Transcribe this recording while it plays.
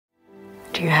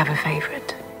Do you have a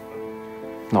favorite?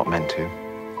 Not meant to.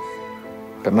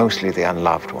 But mostly the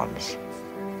unloved ones.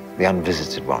 The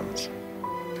unvisited ones.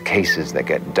 The cases that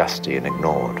get dusty and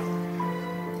ignored.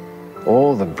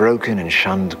 All the broken and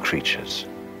shunned creatures.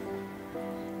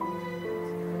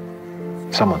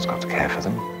 Someone's got to care for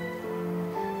them.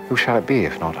 Who shall it be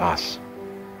if not us?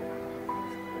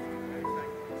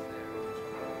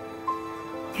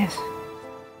 Yes.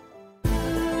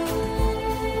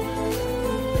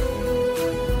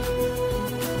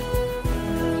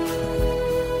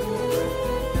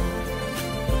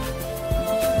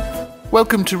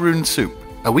 Welcome to Rune Soup,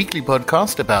 a weekly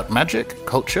podcast about magic,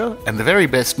 culture, and the very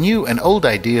best new and old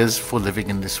ideas for living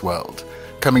in this world.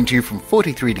 Coming to you from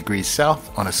 43 degrees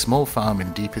south on a small farm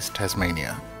in deepest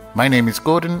Tasmania. My name is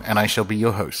Gordon, and I shall be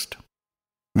your host.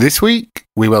 This week,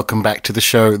 we welcome back to the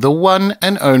show the one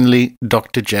and only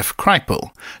Dr. Jeff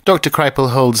Kripal. Dr.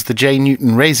 Kripal holds the J.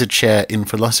 Newton Rayzor Chair in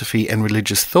Philosophy and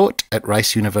Religious Thought at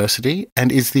Rice University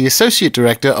and is the Associate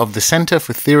Director of the Center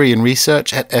for Theory and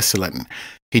Research at Esalen.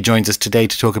 He joins us today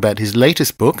to talk about his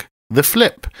latest book, The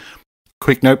Flip.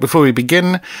 Quick note before we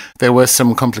begin, there were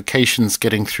some complications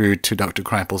getting through to Dr.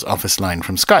 Kripal's office line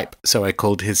from Skype, so I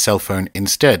called his cell phone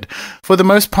instead. For the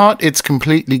most part, it's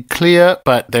completely clear,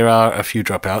 but there are a few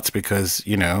dropouts because,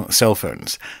 cell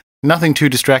phones. Nothing too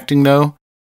distracting, though.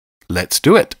 Let's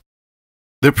do it.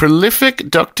 The prolific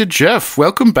Dr. Jeff,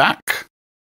 welcome back.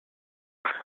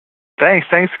 Thanks,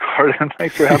 Gordon.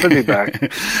 Thanks for having me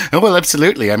back. Oh, well,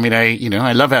 absolutely. I mean,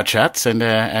 I love our chats,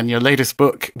 and your latest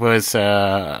book was,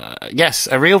 yes,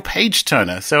 a real page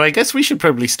turner. So I guess we should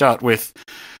probably start with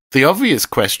the obvious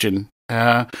question: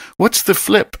 what's the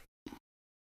flip?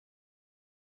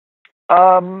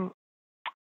 So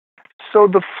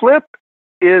the flip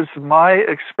is my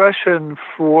expression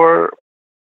for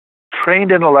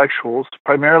trained intellectuals,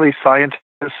 primarily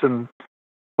scientists and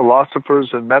philosophers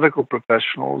and medical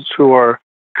professionals who are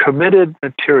committed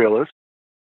materialists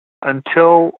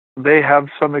until they have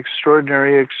some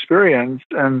extraordinary experience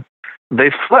and they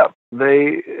flip.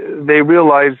 They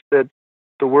realize that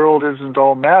the world isn't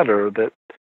all matter, that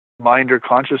mind or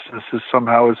consciousness is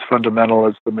somehow as fundamental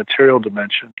as the material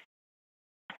dimension.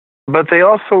 But they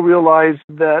also realize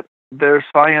that their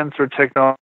science or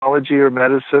technology or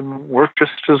medicine work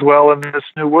just as well in this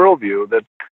new worldview, that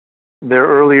their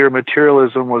earlier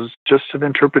materialism was just an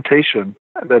interpretation,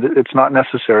 that it's not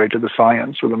necessary to the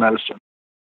science or the medicine.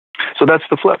 So that's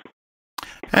the flip.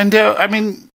 And,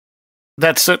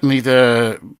 that's certainly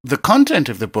the content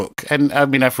of the book. And,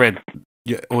 I've read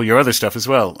all your other stuff as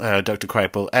well, Dr.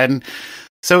 Kripal. And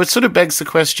so it sort of begs the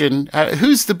question,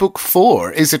 who's the book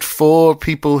for? Is it for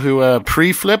people who are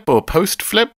pre-flip or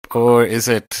post-flip? Or is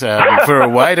it for a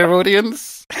wider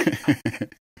audience?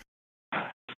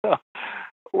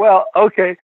 Well,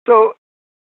 okay. So,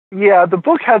 yeah, the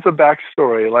book has a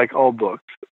backstory, like all books.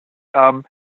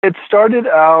 It started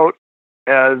out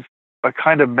as a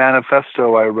kind of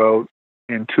manifesto I wrote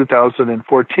in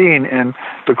 2014 in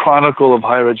the Chronicle of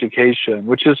Higher Education,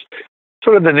 which is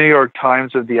sort of the New York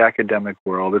Times of the academic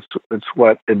world. It's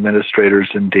what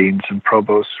administrators and deans and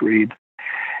provosts read.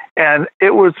 And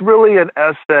it was really an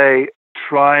essay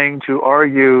trying to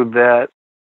argue that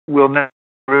we'll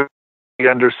never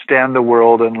understand the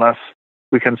world unless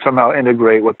we can somehow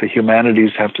integrate what the humanities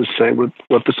have to say with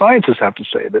what the sciences have to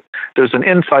say, that there's an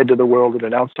inside to the world and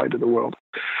an outside to the world.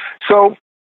 So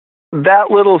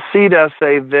that little seed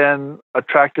essay then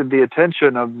attracted the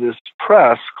attention of this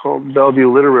press called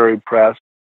Bellevue Literary Press,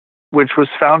 which was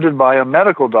founded by a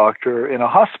medical doctor in a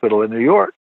hospital in New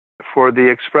York for the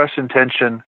express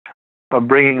intention of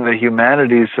bringing the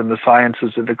humanities and the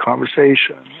sciences into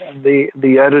conversation. And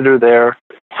the editor there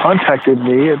contacted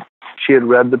me, and she had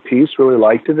read the piece, really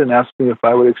liked it, and asked me if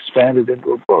I would expand it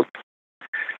into a book.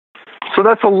 So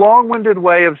that's a long-winded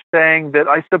way of saying that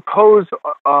I suppose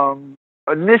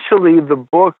initially the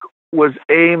book was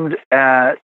aimed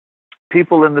at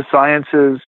people in the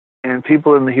sciences and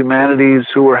people in the humanities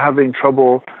who were having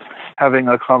trouble having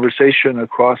a conversation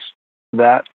across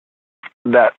that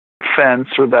fence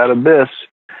or that abyss,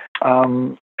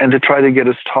 and to try to get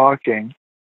us talking.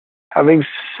 Having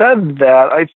said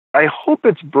that, I hope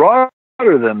it's broader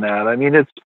than that. I mean,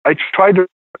 I tried to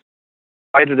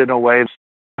write it in a way that's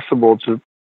accessible to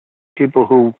people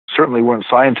who certainly weren't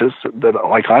scientists, that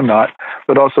like I'm not,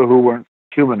 but also who weren't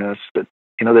humanists, that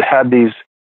that had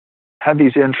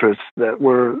these interests that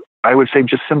were, I would say,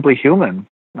 just simply human.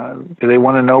 They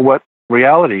want to know what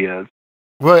reality is.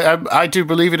 Well, I do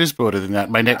believe it is broader than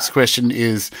that. My next question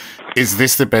is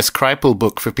this the best Kripal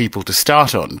book for people to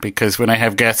start on? Because when I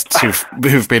have guests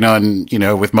who've been on,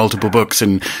 with multiple books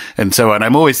and so on,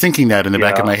 I'm always thinking that in the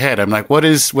back of my head. I'm like,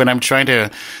 when I'm trying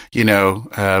to,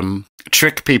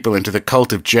 trick people into the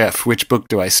cult of Jeff, which book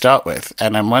do I start with?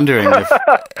 And I'm wondering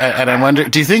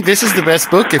do you think this is the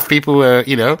best book if people were,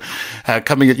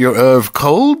 coming at your Irv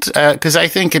cold? Because I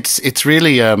think it's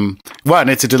really, one,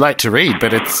 it's a delight to read,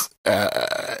 but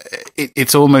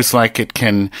it's almost like it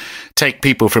can take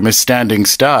people from a standing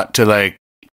start to like,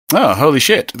 oh, holy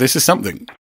shit, this is something.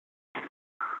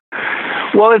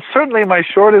 Well, it's certainly my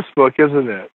shortest book, isn't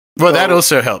it? Well, that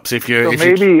also helps if you're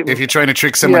trying to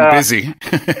trick someone busy.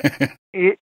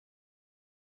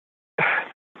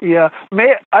 Yeah,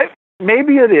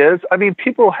 maybe it is. I mean,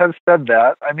 people have said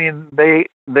that. I mean, they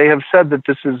have said that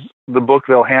this is the book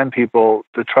they'll hand people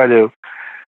to try to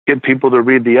get people to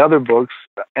read the other books,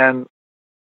 and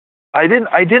I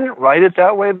didn't write it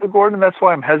that way, Gordon. That's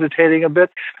why I'm hesitating a bit.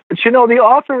 But the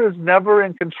author is never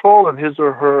in control of his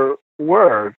or her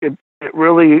work. It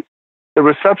really, the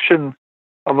reception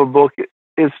of a book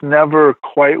is never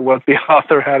quite what the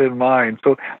author had in mind.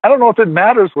 So I don't know if it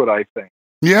matters what I think.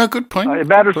 Yeah, good point. It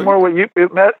matters more what you.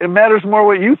 It matters more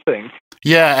what you think.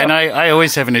 Yeah, and I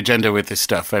always have an agenda with this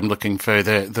stuff. I'm looking for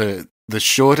the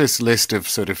shortest list of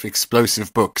sort of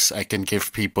explosive books I can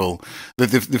give people,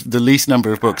 the least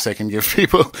number of books I can give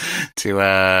people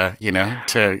to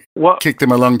kick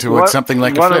them along towards something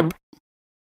like a flip.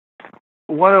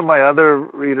 One of my other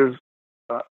readers,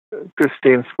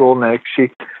 Christine Skolnick,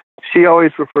 she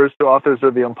always refers to authors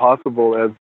of the impossible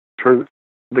as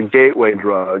the gateway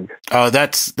drug. Oh,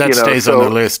 that stays on the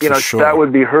list for sure. That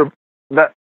would be her.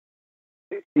 That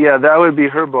would be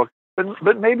her book.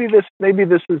 But maybe this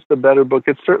is the better book.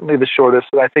 It's certainly the shortest,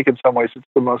 and I think in some ways it's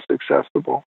the most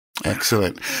accessible.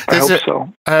 Excellent. I hope so.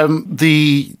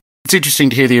 It's interesting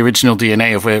to hear the original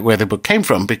DNA of where the book came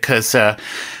from, because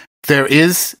there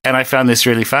is, and I found this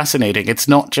really fascinating, it's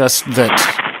not just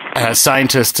that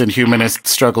scientists and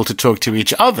humanists struggle to talk to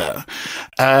each other.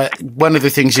 One of the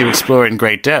things you explore in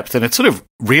great depth, and it's sort of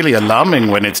really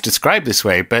alarming when it's described this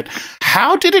way, but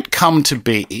how did it come to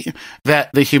be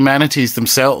that the humanities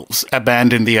themselves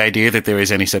abandoned the idea that there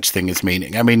is any such thing as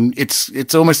meaning? I mean,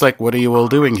 it's almost like, what are you all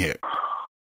doing here?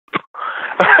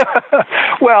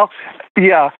 Well,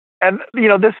 yeah. And,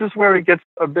 this is where it gets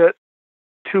a bit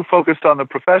too focused on the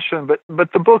profession, but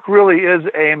the book really is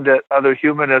aimed at other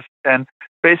humanists and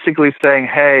basically saying,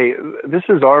 hey, this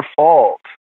is our fault.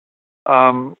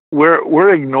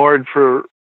 We're ignored for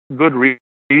good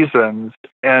reasons,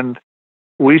 and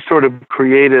we sort of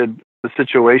created the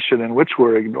situation in which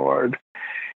we're ignored.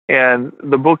 And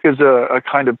the book is a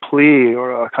kind of plea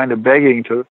or a kind of begging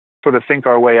to sort of think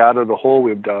our way out of the hole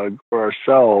we've dug for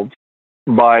ourselves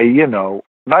by,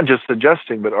 not just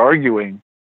suggesting, but arguing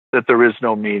that there is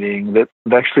no meaning, that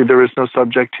actually there is no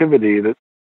subjectivity, that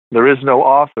there is no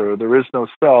author, there is no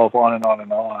self, on and on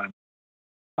and on.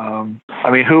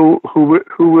 I mean, who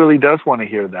really does want to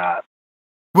hear that?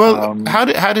 Well, how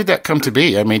did that come to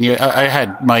be? I mean, I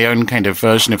had my own kind of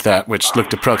version of that, which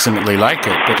looked approximately like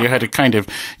it, but you had a kind of,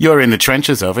 you're in the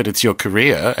trenches of it, it's your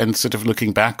career, and sort of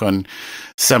looking back on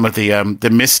some of the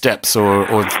missteps or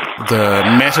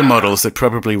the meta models that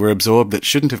probably were absorbed that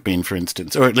shouldn't have been, for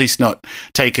instance, or at least not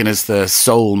taken as the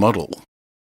sole model.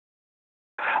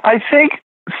 I think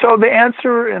so. The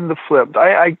answer in the flip,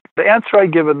 the answer I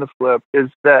give in the flip is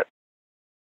that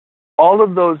all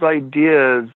of those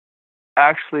ideas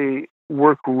actually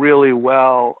work really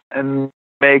well and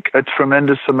make a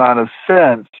tremendous amount of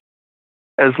sense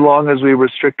as long as we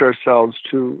restrict ourselves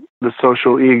to the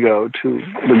social ego, to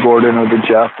the Gordon or the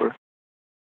Jeff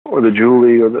or the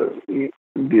Julie or the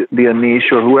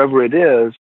Anish or whoever it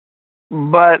is.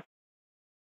 But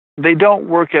they don't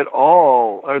work at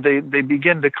all, or they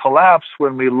begin to collapse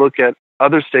when we look at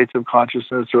other states of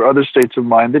consciousness or other states of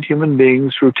mind that human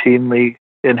beings routinely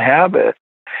inhabit.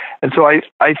 And so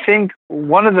I think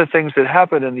one of the things that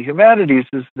happened in the humanities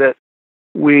is that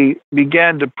we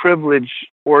began to privilege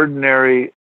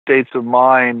ordinary states of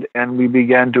mind, and we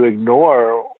began to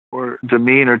ignore or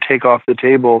demean or take off the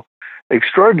table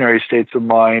extraordinary states of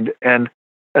mind. And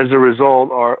as a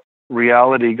result, our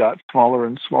reality got smaller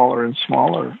and smaller and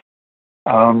smaller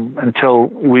until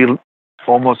we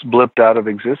almost blipped out of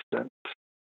existence,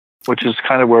 which is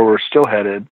kind of where we're still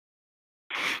headed.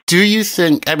 Do you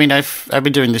think, I mean, I've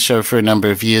been doing the show for a number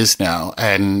of years now,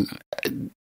 and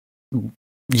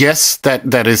yes,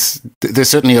 that is, there's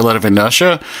certainly a lot of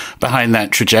inertia behind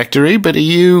that trajectory, but are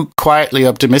you quietly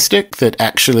optimistic that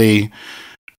actually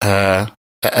a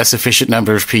sufficient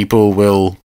number of people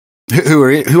will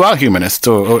who are humanists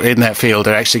or in that field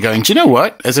are actually going, do you know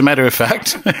what? As a matter of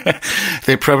fact,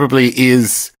 there probably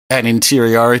is an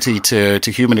interiority to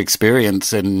human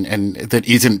experience and that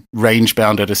isn't range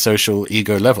bound at a social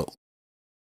ego level.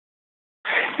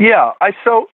 Yeah.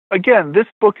 So again, this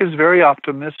book is very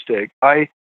optimistic.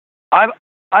 I'm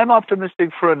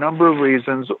optimistic for a number of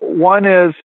reasons. One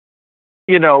is,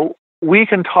 we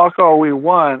can talk all we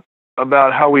want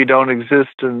about how we don't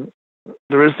exist and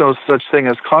there is no such thing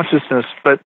as consciousness,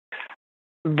 but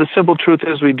the simple truth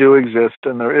is we do exist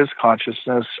and there is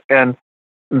consciousness, and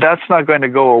that's not going to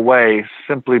go away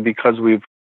simply because we've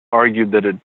argued that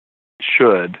it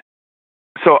should.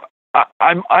 So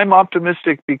I'm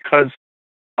optimistic because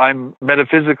I'm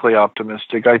metaphysically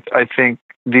optimistic. I think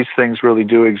these things really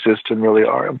do exist and really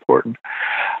are important.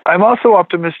 I'm also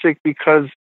optimistic because,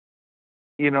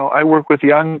 I work with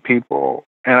young people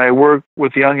and I work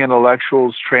with young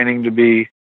intellectuals training to be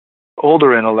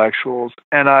older intellectuals.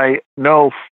 And I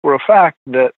know for a fact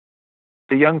that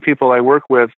the young people I work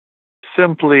with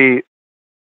simply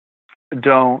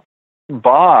don't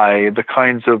buy the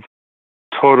kinds of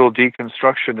total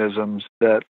deconstructionisms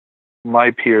that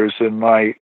my peers and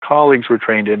my colleagues were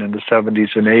trained in the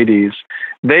 70s and 80s.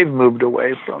 They've moved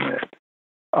away from it.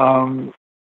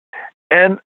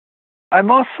 And I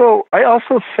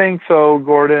also think, though,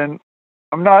 Gordon,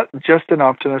 I'm not just an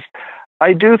optimist.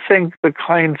 I do think the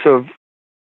kinds of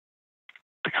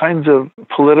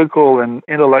political and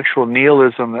intellectual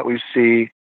nihilism that we see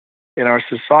in our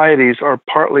societies are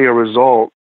partly a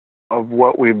result of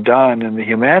what we've done in the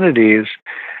humanities.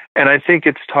 And I think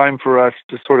it's time for us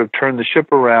to sort of turn the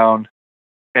ship around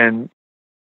and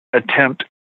attempt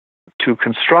to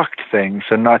construct things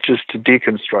and not just to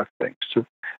deconstruct things,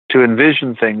 to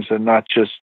envision things and not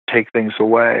just take things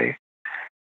away.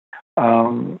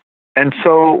 And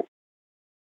so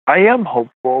I am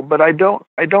hopeful, but I don't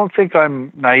think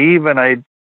I'm naive, and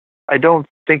I don't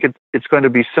think it's going to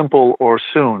be simple or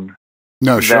soon.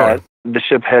 No, sure. That the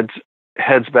ship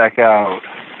heads back out.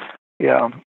 Yeah.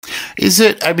 Is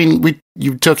it? I mean,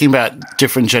 you're talking about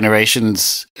different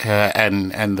generations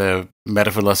and the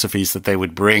meta-philosophies that they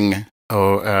would bring,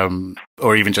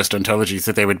 or even just ontologies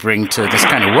that they would bring to this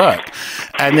kind of work,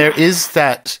 and there is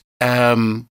that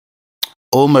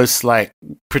almost like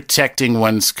protecting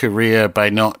one's career by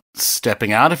not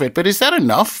stepping out of it. But is that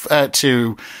enough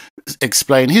to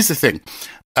explain? Here's the thing: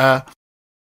 I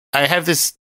have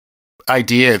this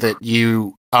idea that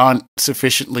you aren't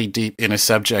sufficiently deep in a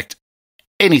subject,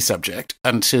 any subject,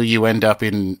 until you end up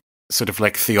in sort of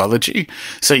like theology.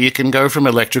 So you can go from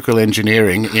electrical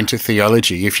engineering into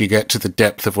theology if you get to the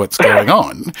depth of what's going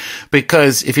on.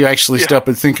 Because if you actually stop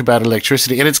and think about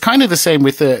electricity, and it's kind of the same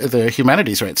with the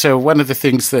humanities, right? So one of the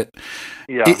things that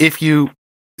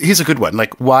here's a good one,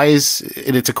 like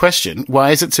and it's a question,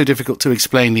 why is it so difficult to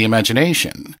explain the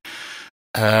imagination?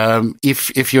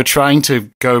 If you're trying to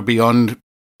go beyond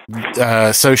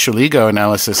social ego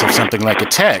analysis of something like a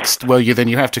text, well, you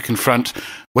have to confront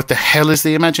what the hell is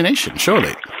the imagination,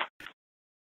 surely.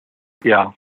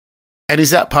 Yeah. And is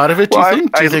that part of it, do you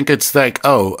think? Do you think it's like,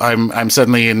 I'm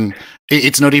suddenly in,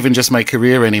 it's not even just my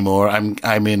career anymore,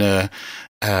 I'm in a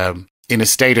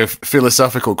state of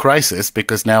philosophical crisis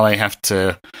because now I have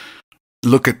to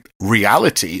look at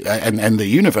reality and the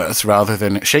universe rather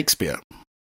than Shakespeare?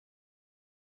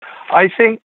 I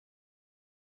think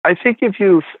if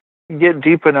you get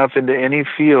deep enough into any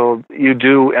field, you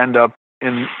do end up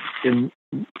in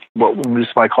what we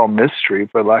just might call mystery,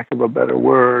 for lack of a better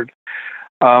word.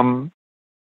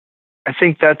 I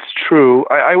think that's true.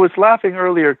 I was laughing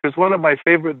earlier because one of my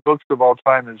favorite books of all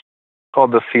time is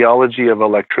called The Theology of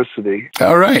Electricity.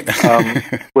 All right.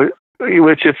 Which,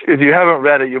 if you haven't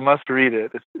read it, you must read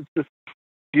it. It's just a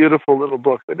beautiful little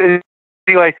book. But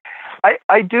anyway,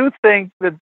 I do think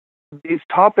that these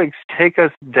topics take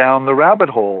us down the rabbit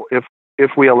hole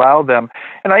if we allow them.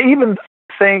 And I even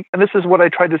think, and this is what I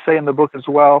tried to say in the book as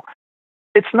well,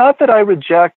 it's not that I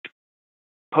reject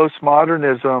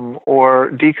postmodernism or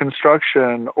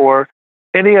deconstruction or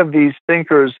any of these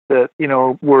thinkers that,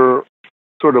 were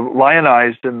sort of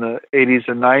lionized in the 80s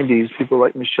and 90s, people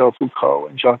like Michel Foucault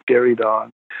and Jacques Derrida,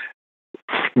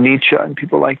 Nietzsche, and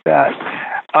people like that.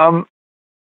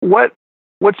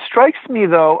 What strikes me,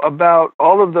 though, about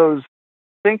all of those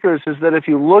thinkers is that if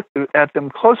you look at them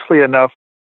closely enough,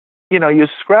 you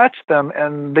scratch them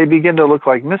and they begin to look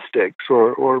like mystics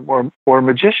or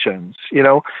magicians.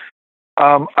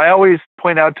 I always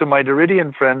point out to my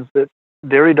Derridian friends that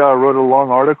Derrida wrote a long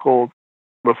article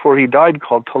before he died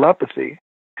called Telepathy.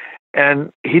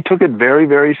 And he took it very,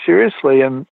 very seriously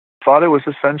and thought it was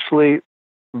essentially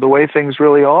the way things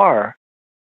really are.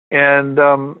 And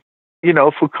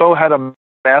Foucault had a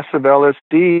massive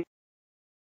LSD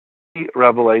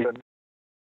revelation in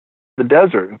the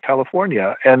desert in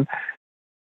California, and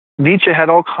Nietzsche had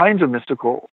all kinds of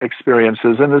mystical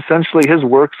experiences, and essentially his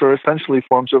works are essentially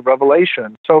forms of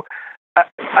revelation. So I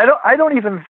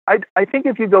think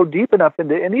if you go deep enough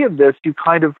into any of this,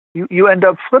 you end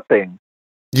up flipping.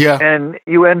 Yeah. And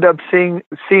you end up seeing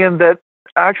that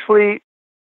actually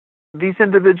these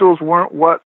individuals weren't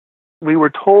what we were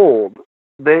told.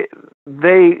 They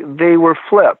were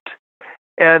flipped.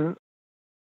 And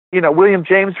William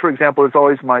James, for example, is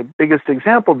always my biggest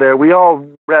example there. We all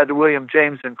read William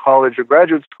James in college or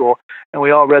graduate school, and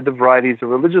we all read the varieties of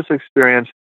religious experience,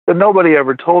 but nobody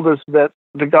ever told us that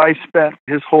the guy spent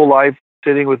his whole life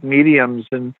sitting with mediums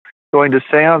and going to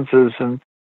seances and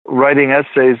writing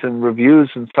essays and reviews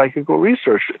and psychical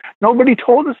research. Nobody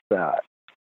told us that.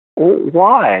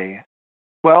 Why?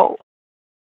 Well,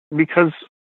 because,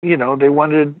 they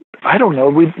wanted, I don't know,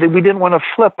 we didn't want to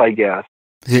flip, I guess.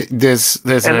 So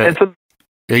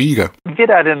there you go. Get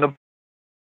at is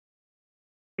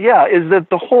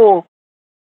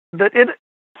that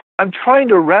I'm trying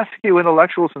to rescue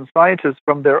intellectuals and scientists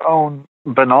from their own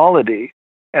banality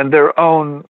and their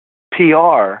own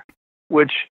PR,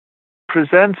 which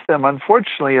presents them,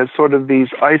 unfortunately, as sort of these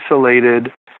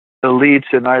isolated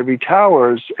elites in ivory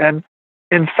towers. And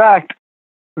in fact,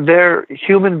 they're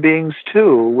human beings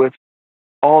too, with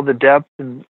all the depth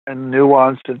and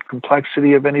nuance and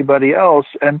complexity of anybody else.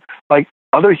 And like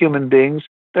other human beings,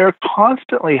 they're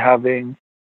constantly having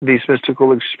these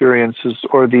mystical experiences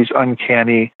or these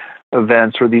uncanny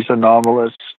events or these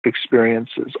anomalous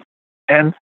experiences.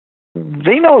 And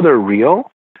they know they're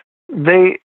real.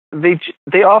 They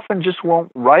often just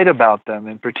won't write about them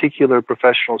in particular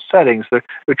professional settings. They're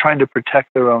trying to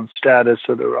protect their own status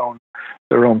or their own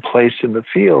place in the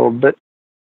field, but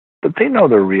they know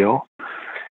they're real.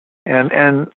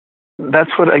 And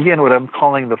that's what I'm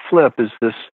calling the flip, is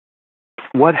this: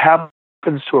 what happens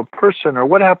to a person or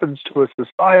what happens to a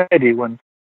society when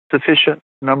sufficient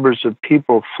numbers of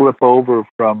people flip over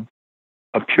from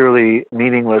a purely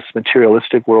meaningless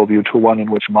materialistic worldview to one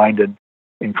in which mind and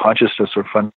consciousness are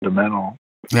fundamental.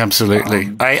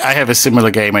 Absolutely. I have a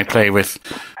similar game I play with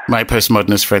my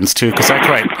postmodernist friends too, because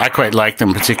I quite like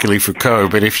them, particularly Foucault.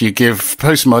 But if you give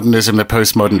postmodernism the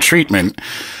postmodern treatment,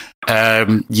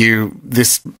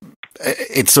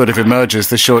 it sort of emerges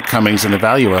the shortcomings and the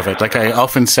value of it. Like I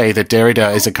often say that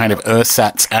Derrida is a kind of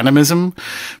ersatz animism,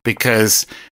 because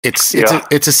it's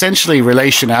essentially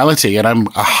relationality, and I'm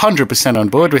 100% on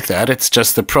board with that. It's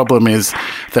just the problem is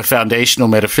the foundational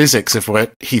metaphysics of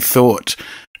what he thought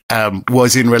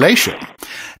was in relation.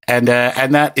 And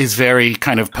that is very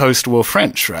kind of post-war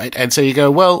French, right? And so you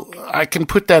go, well, I can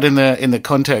put that in the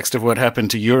context of what happened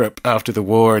to Europe after the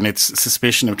war and its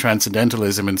suspicion of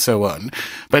transcendentalism and so on.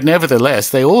 But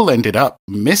nevertheless, they all ended up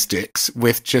mystics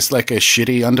with just like a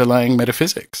shitty underlying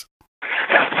metaphysics.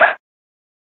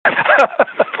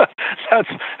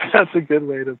 That's a good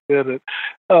way to put it.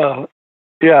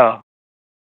 Yeah.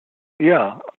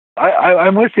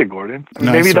 I'm with you, Gordon.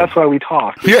 Maybe that's why we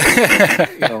talk.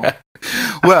 Yeah.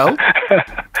 Well,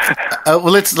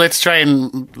 let's try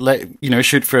and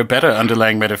shoot for a better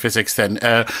underlying metaphysics then.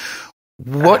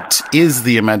 What is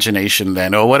the imagination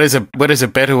then, or what is a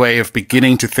better way of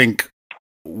beginning to think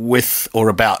with or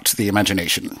about the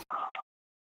imagination?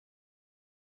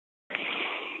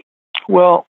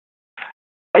 Well,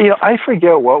 I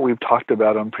forget what we've talked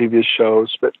about on previous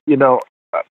shows, but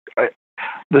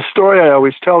the story I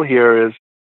always tell here is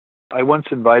I once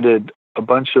invited a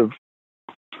bunch of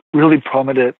really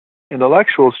prominent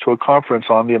intellectuals to a conference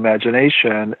on the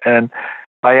imagination, and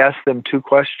I asked them two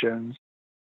questions.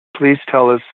 Please tell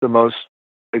us the most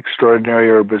extraordinary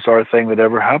or bizarre thing that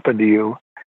ever happened to you,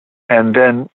 and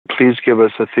then please give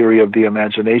us a theory of the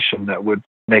imagination that would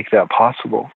make that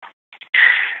possible.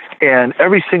 And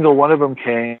every single one of them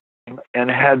came and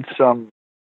had some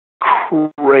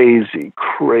crazy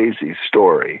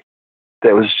story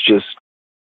that was just,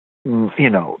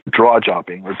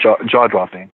 jaw-dropping or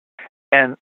jaw-dropping.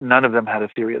 And none of them had a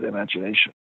theory of the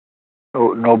imagination.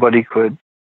 So nobody could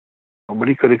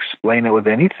explain it with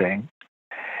anything.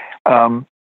 And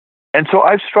so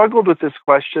I've struggled with this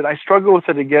question. I struggle with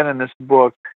it again in this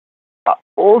book.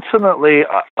 Ultimately,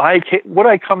 what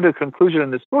I come to a conclusion in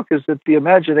this book is that the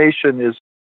imagination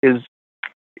is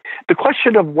the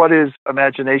question of what is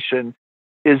imagination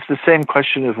is the same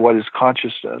question of what is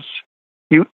consciousness.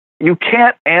 You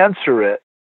can't answer it,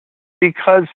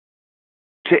 because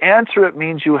to answer it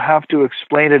means you have to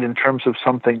explain it in terms of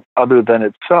something other than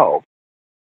itself,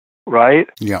 right?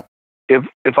 Yeah.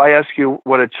 If I ask you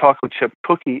what a chocolate chip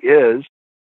cookie is,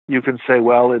 you can say,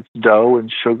 well, it's dough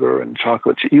and sugar and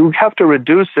chocolate. You have to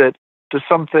reduce it to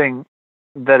something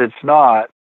that it's not.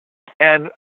 And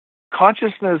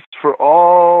consciousness, for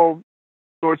all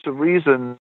sorts of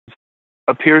reasons,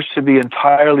 appears to be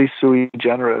entirely sui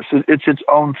generis. It's its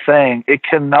own thing. It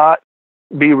cannot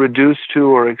be reduced to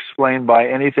or explained by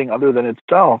anything other than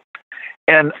itself.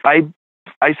 And I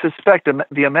suspect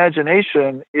the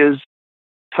imagination is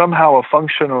somehow a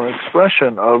function or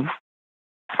expression of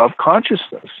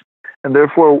consciousness, and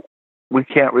therefore we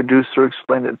can't reduce or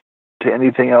explain it to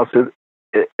anything else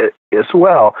as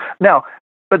well. Now,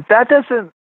 but that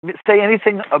doesn't say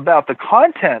anything about the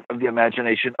content of the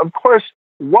imagination. Of course,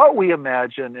 what we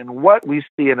imagine and what we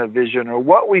see in a vision or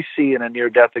what we see in a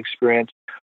near-death experience,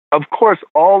 of course,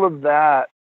 all of that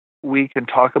we can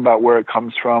talk about where it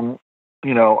comes from,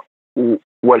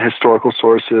 what historical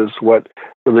sources, what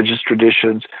religious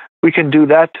traditions. We can do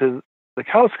that till the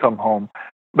cows come home.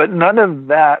 But none of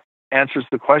that answers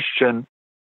the question,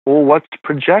 well, what's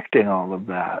projecting all of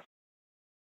that?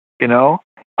 You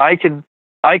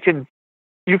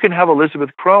can have Elizabeth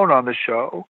Crone on the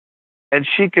show, and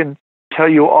she can tell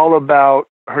you all about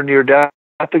her near-death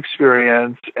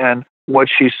experience and what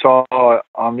she saw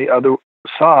on the other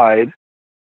side,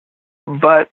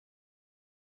 but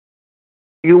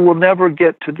you will never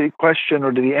get to the question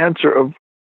or to the answer of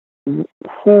who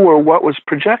or what was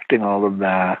projecting all of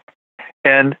that,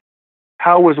 and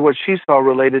how was what she saw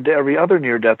related to every other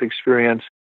near-death experience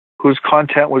whose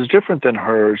content was different than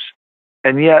hers,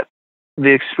 and yet the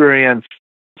experience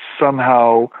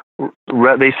somehow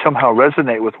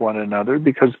resonate with one another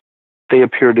because they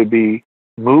appear to be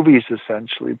movies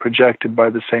essentially projected by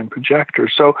the same projector.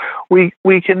 So we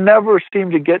can never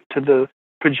seem to get to the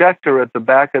projector at the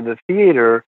back of the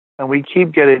theater, and we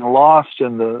keep getting lost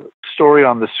in the story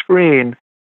on the screen,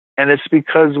 and it's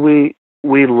because we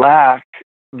lack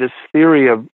this theory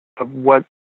of what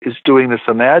is doing this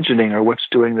imagining or what's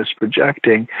doing this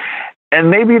projecting. And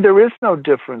maybe there is no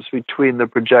difference between the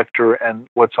projector and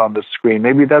what's on the screen.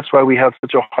 Maybe that's why we have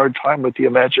such a hard time with the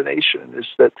imagination, is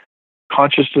that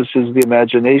consciousness is the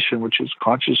imagination, which is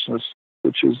consciousness,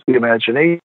 which is the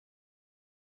imagination.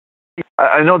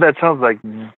 I know that sounds like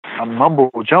a mumbo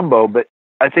jumbo, but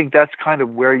I think that's kind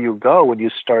of where you go when you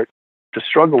start to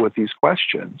struggle with these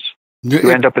questions.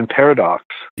 You end up in paradox.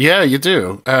 Yeah, you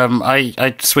do.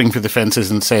 I swing for the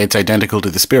fences and say it's identical to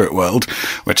the spirit world,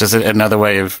 which is another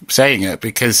way of saying it,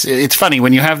 because it's funny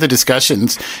when you have the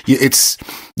discussions,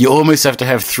 you almost have to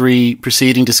have three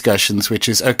preceding discussions, which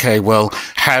is, okay, well,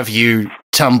 have you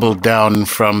tumbled down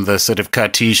from the sort of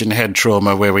Cartesian head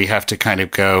trauma where we have to kind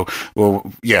of go,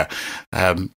 well, yeah,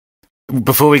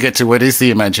 before we get to what is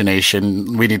the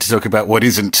imagination, we need to talk about what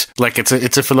isn't. Like it's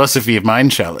a philosophy of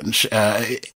mind challenge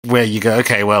where you go,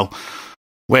 okay, well,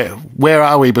 where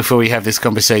are we before we have this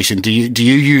conversation? Do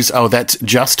you use, oh, that's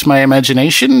just my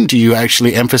imagination? Do you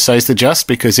actually emphasize the just?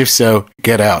 Because if so,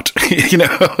 get out. You're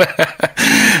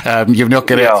not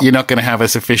gonna have a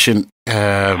sufficient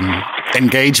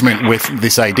engagement with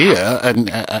this idea, and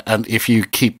if you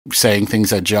keep saying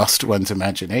things are just one's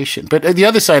imagination. But the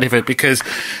other side of it, because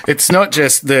it's not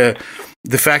just the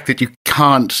fact that you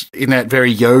can't, in that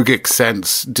very yogic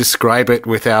sense, describe it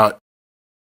without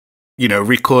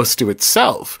recourse to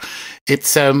itself.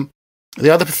 It's the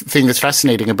other thing that's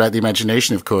fascinating about the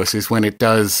imagination, of course, is when it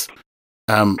does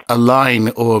align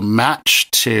or match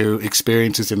to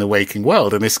experiences in the waking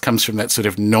world. And this comes from that sort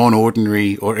of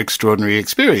non-ordinary or extraordinary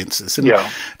experiences.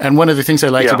 And one of the things I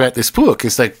liked about this book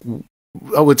is like,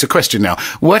 oh, it's a question now.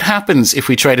 What happens if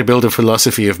we try to build a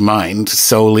philosophy of mind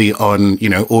solely on,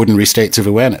 ordinary states of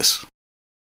awareness?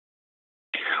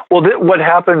 Well, what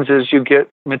happens is you get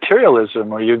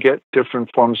materialism, or you get different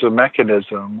forms of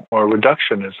mechanism or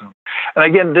reductionism. And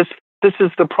again, this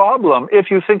is the problem. If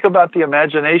you think about the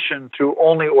imagination through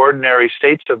only ordinary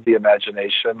states of the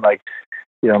imagination, like,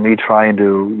 me trying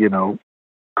to,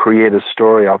 create a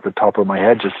story off the top of my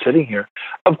head just sitting here,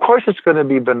 of course it's going to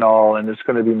be banal and it's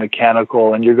going to be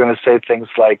mechanical, and you're going to say things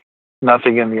like,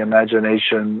 nothing in the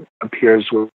imagination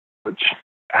appears which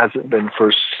hasn't been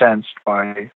first sensed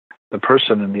by the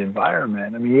person in the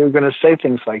environment. I mean, you're going to say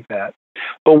things like that.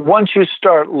 But once you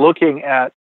start looking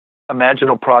at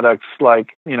imaginal products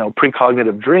like,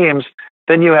 precognitive dreams,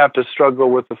 then you have to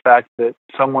struggle with the fact that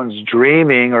someone's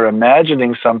dreaming or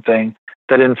imagining something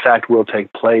that in fact will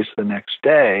take place the next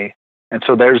day. And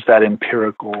so there's that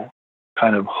empirical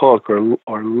kind of hook or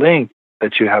link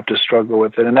that you have to struggle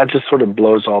with it. And that just sort of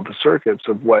blows all the circuits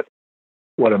of what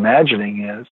imagining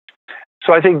is.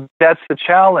 So I think that's the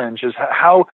challenge, is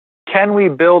how can we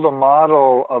build a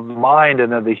model of mind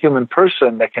and of the human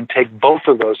person that can take both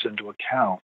of those into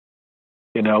account?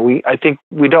 I think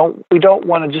we don't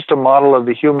want just a model of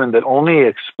the human that only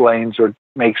explains or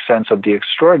makes sense of the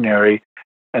extraordinary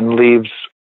and leaves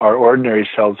our ordinary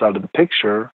selves out of the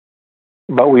picture.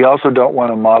 But we also don't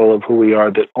want a model of who we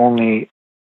are that only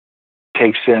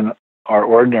takes in our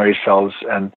ordinary selves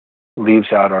and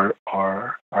leaves out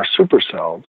our super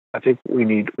selves. I think we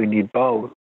need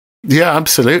both. Yeah,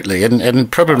 absolutely,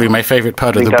 and probably my favorite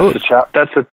part of the book.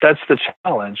 That's the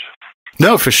challenge.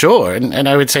 No, for sure, and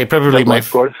I would say probably my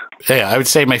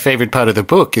favorite part of the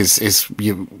book is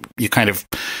you kind of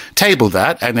table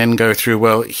that and then go through.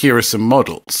 Well, here are some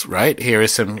models, right? Here are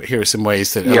some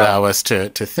ways that allow us to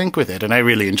think with it, and I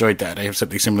really enjoyed that. I have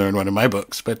something similar in one of my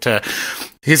books, but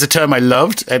here's a term I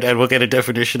loved, and we'll get a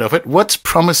definition of it. What's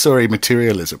promissory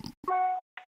materialism?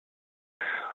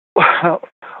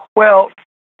 Well,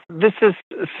 this is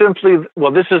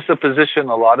the position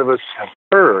a lot of us have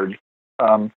heard.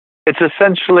 It's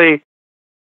essentially,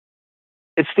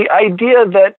 it's the idea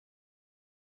that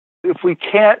if we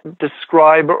can't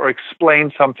describe or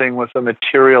explain something with a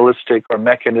materialistic or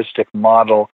mechanistic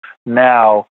model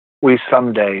now, we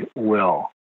someday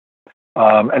will.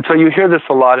 And so you hear this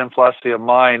a lot in philosophy of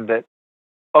mind that,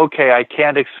 okay, I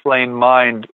can't explain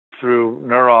mind through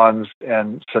neurons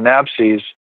and synapses,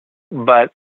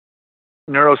 but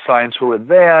neuroscience will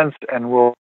advance and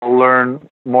will learn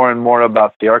more and more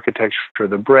about the architecture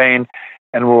of the brain,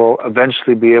 and will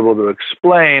eventually be able to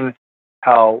explain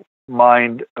how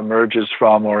mind emerges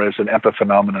from or is an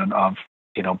epiphenomenon of,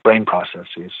 brain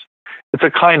processes. It's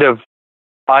a kind of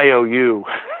IOU.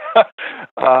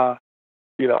 I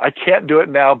can't do it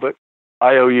now, but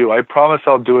IOU. I promise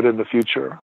I'll do it in the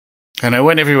future. And I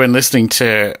want everyone listening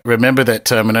to remember that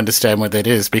term and understand what that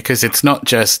is, because it's not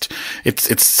just,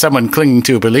 it's someone clinging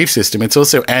to a belief system. It's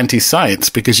also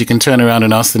anti-science, because you can turn around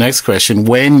and ask the next question,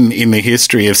 when in the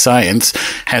history of science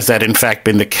has that in fact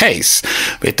been the case?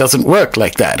 It doesn't work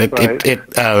like that.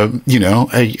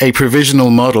 A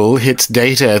provisional model hits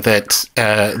data that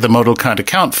the model can't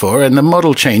account for, and the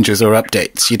model changes or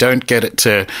updates. You don't get it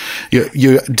to,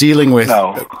 you're dealing with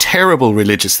terrible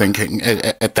religious thinking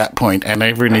at that point, and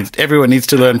everyone needs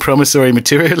to learn promissory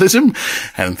materialism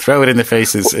and throw it in the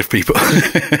faces of people.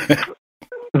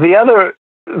 The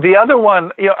other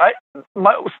one,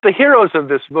 the heroes of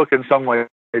this book in some ways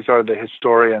are the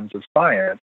historians of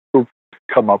science who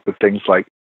come up with things like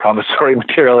promissory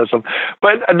materialism.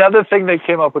 But another thing they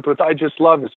came up with, which I just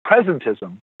love, is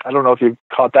presentism. I don't know if you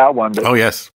caught that one. But oh,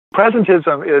 yes.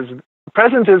 Presentism is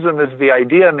the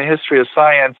idea in the history of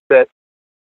science that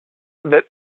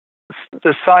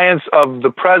the science of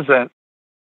the present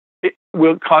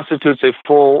constitutes a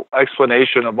full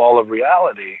explanation of all of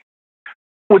reality,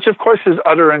 which of course is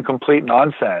utter and complete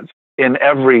nonsense in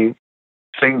every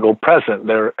single present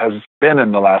there has been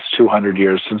in the last 200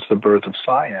 years since the birth of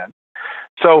science.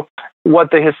 So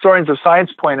what the historians of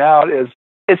science point out is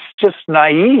it's just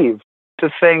naive to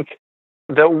think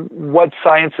that what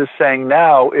science is saying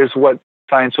now is what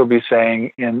science will be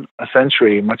saying in a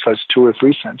century, much less 2 or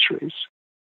 3 centuries.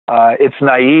 It's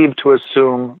naive to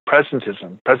assume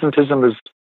presentism. Presentism is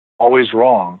always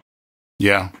wrong.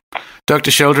 Yeah. Dr.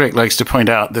 Sheldrake likes to point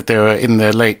out that there were, in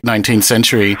the late 19th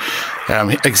century,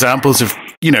 examples of,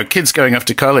 kids going off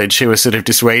to college who were sort of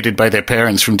dissuaded by their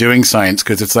parents from doing science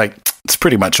because it's like, it's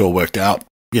pretty much all worked out.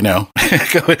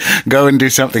 Go and do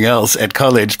something else at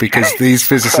college because these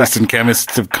physicists and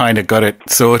chemists have kind of got it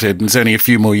sorted, and there's only a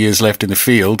few more years left in the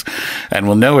field and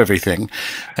we'll know everything.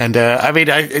 And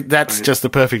that's just the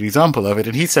perfect example of it.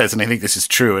 And he says, and I think this is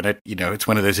true, and it's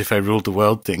one of those if I ruled the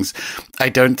world things, I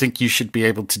don't think you should be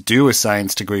able to do a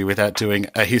science degree without doing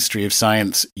a history of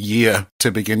science year to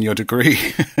begin your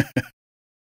degree.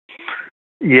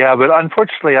 Yeah, but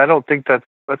unfortunately I don't think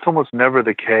that's almost never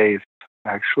the case,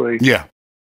 actually. Yeah.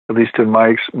 At least in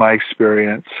my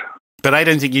experience. But I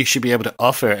don't think you should be able to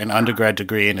offer an undergrad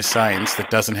degree in a science that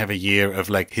doesn't have a year of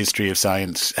history of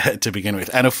science to begin with,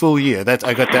 and a full year.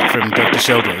 I got that from Dr.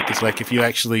 Sheldrake. It's like if you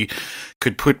actually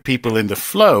could put people in the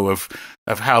flow of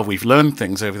how we've learned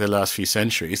things over the last few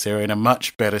centuries, they're in a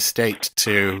much better state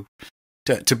to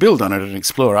build on it and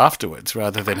explore afterwards,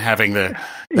 rather than having that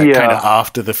kind of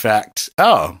after the fact.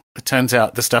 Oh, it turns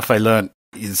out the stuff I learned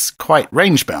is quite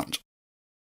range bound.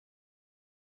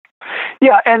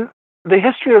 Yeah, and the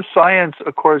history of science,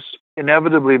 of course,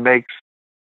 inevitably makes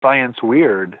science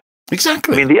weird.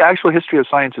 Exactly. I mean, the actual history of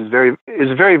science is very,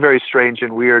 very strange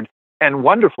and weird and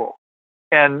wonderful.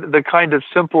 And the kind of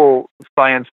simple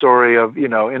science story of,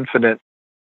 infinite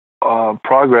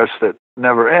progress that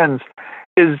never ends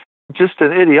is just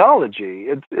an ideology.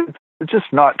 It's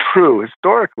just not true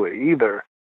historically either.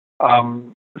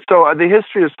 So the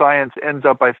history of science ends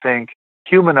up, I think,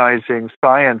 humanizing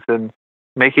science and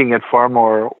making it far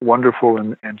more wonderful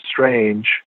and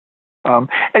strange. And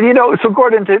so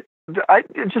Gordon,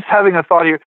 just having a thought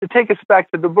here to take us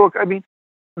back to the book. I mean,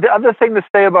 the other thing to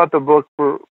say about the book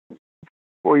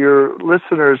for your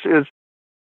listeners is,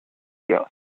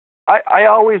 I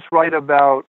always write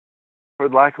about, for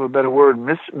lack of a better word,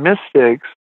 mystics,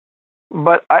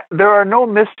 but there are no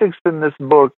mystics in this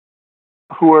book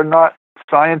who are not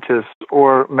scientists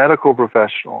or medical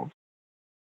professionals.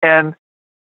 And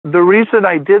the reason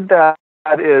I did that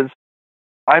is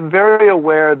I'm very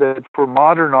aware that for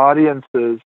modern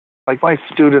audiences, like my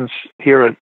students here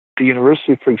at the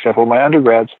university, for example, my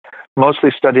undergrads,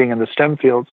 mostly studying in the STEM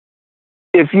fields,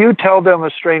 if you tell them a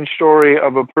strange story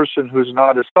of a person who's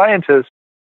not a scientist,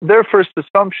 their first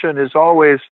assumption is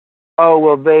always, oh,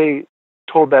 well, they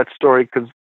told that story because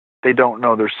they don't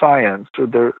know their science, or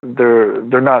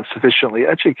they're not sufficiently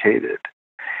educated.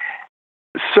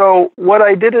 So what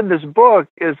I did in this book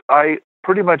is I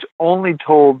pretty much only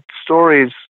told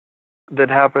stories that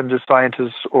happened to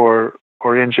scientists or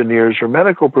engineers or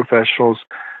medical professionals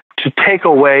to take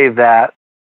away that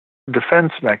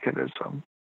defense mechanism.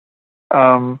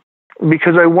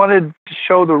 Because I wanted to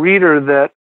show the reader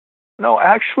that, no,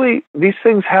 actually, these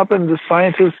things happen to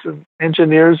scientists and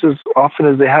engineers as often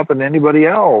as they happen to anybody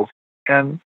else.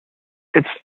 And it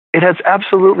has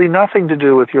absolutely nothing to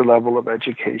do with your level of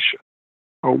education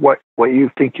or what you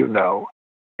think you know.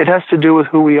 It has to do with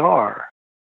who we are.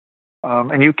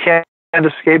 And you can't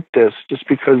escape this just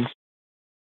because,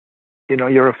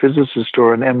 you're a physicist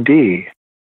or an MD.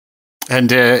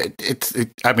 And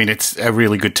it's a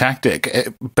really good tactic.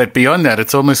 But beyond that,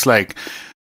 it's almost like,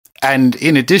 and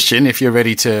in addition, if you're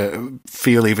ready to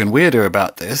feel even weirder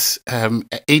about this,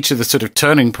 each of the sort of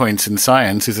turning points in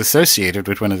science is associated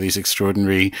with one of these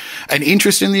an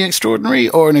interest in the extraordinary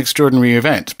or an extraordinary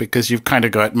event, because you've kind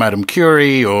of got Madame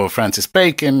Curie or Francis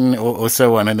Bacon or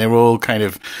so on, and they're all kind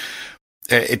of,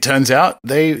 it turns out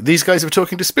these guys were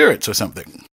talking to spirits or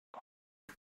something.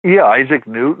 Yeah, Isaac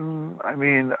Newton.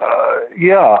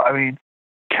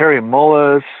 Carrie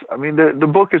Mullis. The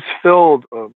book is filled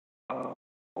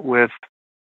with.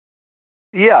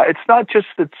 Yeah, it's not just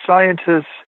that scientists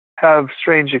have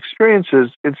strange experiences.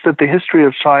 It's that the history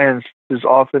of science is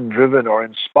often driven or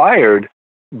inspired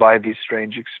by these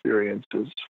strange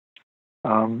experiences.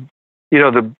 The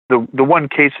one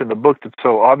case in the book that's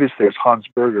so obvious there is Hans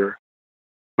Berger,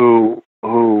 who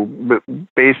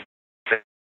basically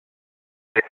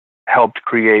helped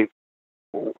create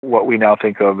what we now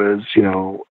think of as,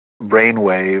 the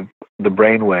brainwave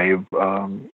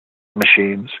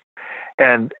machines.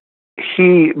 And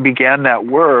he began that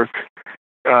work.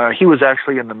 He was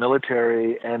actually in the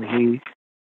military, and he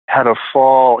had a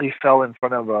fall. He fell in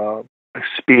front of a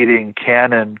speeding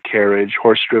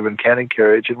horse-driven cannon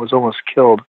carriage, and was almost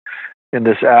killed in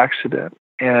this accident.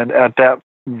 And at that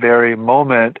very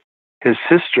moment, his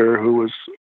sister, who was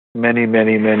many,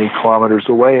 many, many kilometers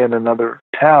away in another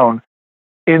town,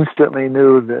 instantly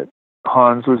knew that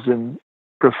Hans was in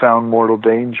profound mortal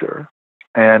danger,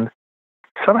 and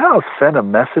somehow sent a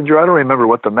messenger. I don't remember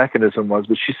what the mechanism was,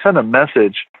 but she sent a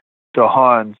message to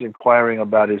Hans inquiring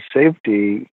about his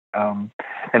safety, and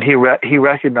he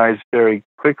recognized very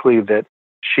quickly that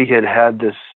she had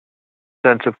this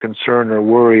sense of concern or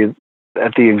worry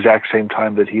at the exact same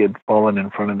time that he had fallen in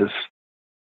front of this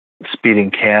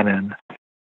speeding cannon.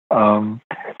 And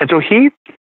so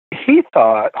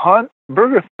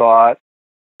Berger thought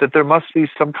that there must be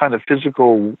some kind of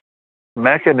physical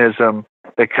mechanism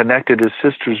that connected his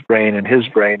sister's brain and his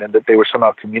brain, and that they were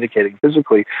somehow communicating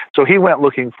physically. So he went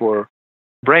looking for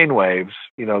brain waves,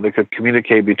 that could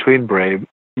communicate between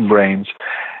brains.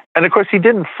 And of course, he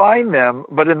didn't find them,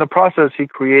 but in the process, he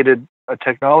created a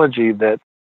technology that,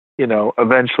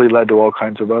 eventually led to all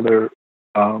kinds of other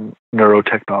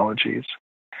neurotechnologies.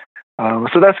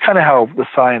 So that's kind of how the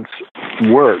science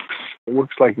works. It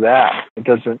works like that. It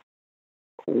doesn't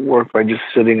work by just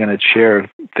sitting in a chair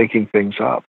thinking things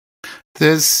up.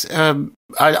 There's,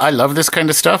 I love this kind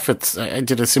of stuff. I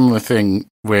did a similar thing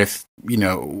with,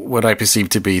 what I perceive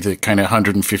to be the kind of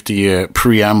 150-year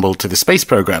preamble to the space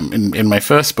program in my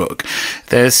first book.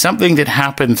 There's something that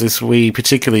happens as we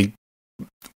particularly,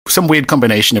 some weird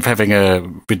combination of having a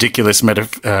ridiculous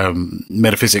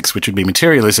metaphysics, which would be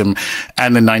materialism,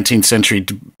 and the 19th century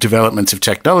developments of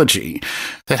technology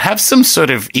that have some sort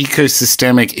of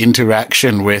ecosystemic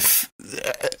interaction with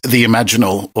the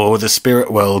imaginal or the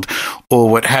spirit world or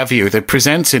what have you, that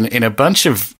presents in a bunch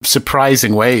of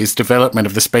surprising ways development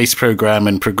of the space program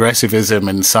and progressivism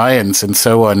and science and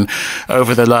so on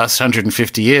over the last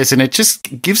 150 years. And it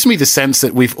just gives me the sense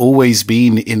that we've always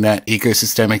been in that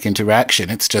ecosystemic interaction.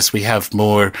 It's just we have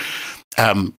more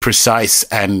precise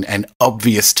and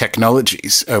obvious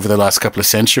technologies over the last couple of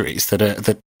centuries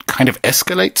that kind of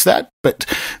escalates that. But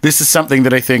this is something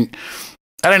that I think,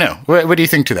 I don't know. What do you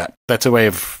think to that? That's a way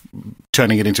of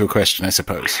turning it into a question, I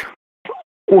suppose.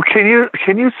 Well, can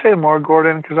you say more,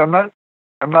 Gordon? Because I'm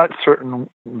not certain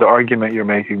the argument you're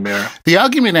making there. The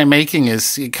argument I'm making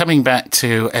is coming back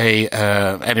to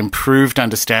an improved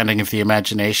understanding of the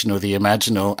imagination or the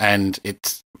imaginal, and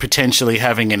it's potentially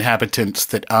having inhabitants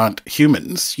that aren't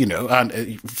humans, aren't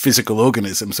physical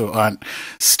organisms or aren't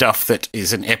stuff that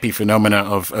is an epiphenomena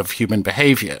of human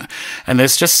behavior. And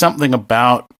there's just something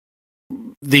about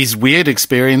these weird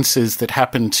experiences that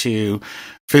happen to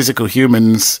physical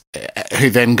humans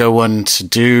who then go on to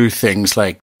do things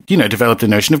like, develop the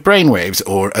notion of brainwaves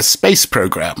or a space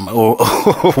program or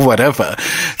whatever,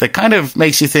 that kind of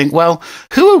makes you think, well,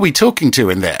 who are we talking to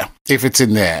in there, if it's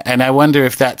in there? And I wonder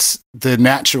if that's the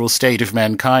natural state of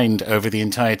mankind over the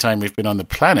entire time we've been on the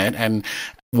planet. And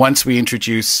once we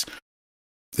introduce,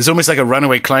 there's almost like a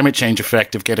runaway climate change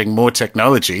effect of getting more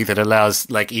technology that allows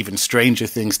like even stranger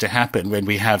things to happen when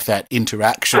we have that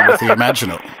interaction with the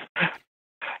imaginal.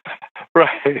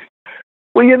 Right.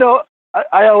 Well,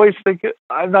 I always think,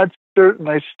 I'm not certain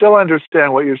I still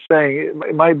understand what you're saying.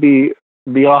 It might be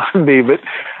beyond me, but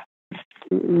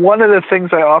one of the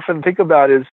things I often think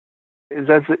about is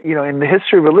as in the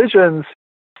history of religions,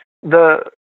 the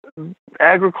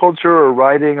agriculture or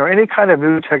writing or any kind of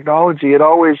new technology, it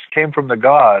always came from the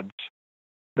gods.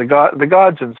 The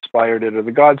gods inspired it, or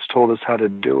the gods told us how to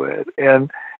do it.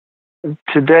 And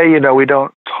today, we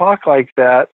don't talk like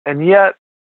that, and yet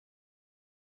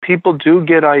people do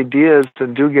get ideas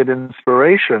and do get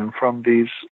inspiration from these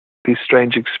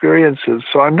strange experiences.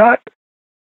 So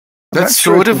that's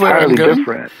sort of where I'm going.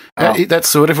 That's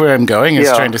sort of where I'm going, is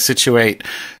trying to situate,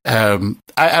 and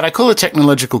I call it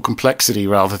technological complexity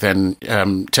rather than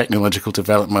technological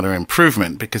development or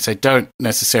improvement, because I don't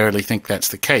necessarily think that's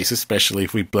the case, especially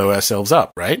if we blow ourselves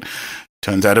up, right?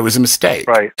 Turns out it was a mistake.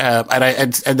 Right.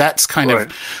 And that's kind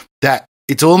of that.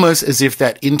 It's almost as if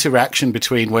that interaction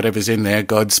between whatever's in there,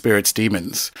 God, spirits,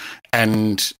 demons,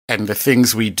 and the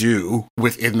things we do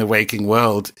within the waking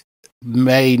world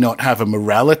may not have a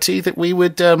morality that we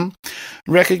would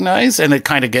recognize, and it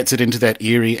kind of gets it into that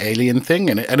eerie alien thing,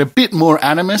 and a bit more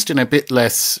animist and a bit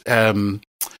less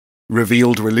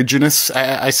revealed religionist,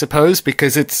 I suppose,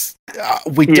 because it's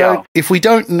if we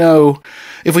don't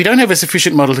have a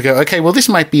sufficient model to go, okay, well, this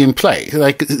might be in play.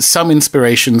 Like some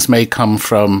inspirations may come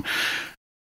from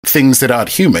things that aren't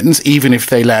humans, even if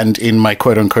they land in my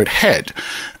quote unquote head.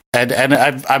 And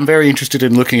I'm very interested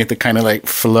in looking at the kind of like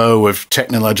flow of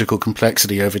technological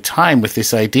complexity over time with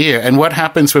this idea, and what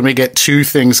happens when we get two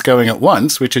things going at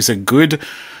once, which is a good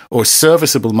or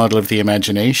serviceable model of the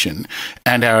imagination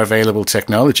and our available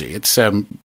technology. It's,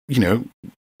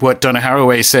 what Donna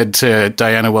Haraway said to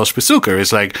Diana Walsh-Pasulka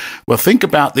is like, well, think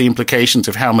about the implications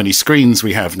of how many screens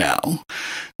we have now,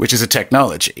 which is a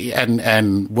technology,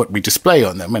 and what we display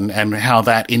on them, and how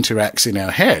that interacts in our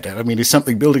head. I mean, is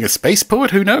something building a spaceport?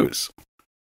 Who knows?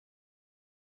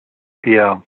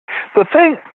 Yeah.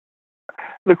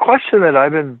 The question that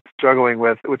I've been struggling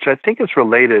with, which I think is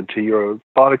related to your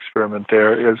thought experiment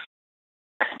there, is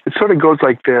it sort of goes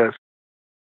like this.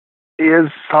 Is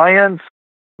science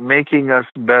making us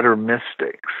better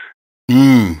mystics?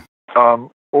 And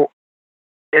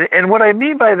what I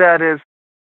mean by that is,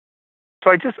 so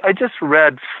I just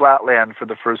read Flatland for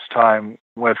the first time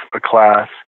with a class,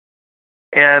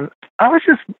 and I was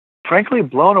just frankly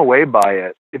blown away by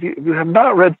it. If you have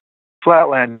not read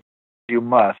Flatland, you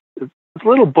must. It's a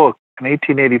little book in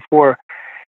 1884,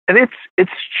 and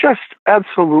it's just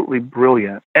absolutely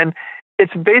brilliant. And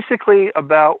it's basically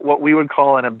about what we would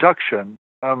call an abduction.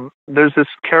 There's this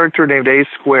character named A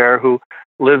Square who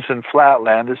lives in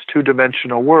Flatland, this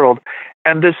two-dimensional world,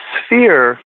 and this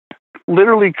sphere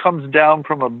literally comes down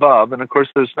from above, and of course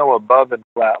there's no above in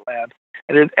Flatland,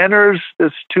 and it enters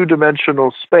this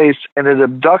two-dimensional space, and it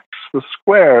abducts the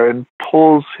square and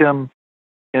pulls him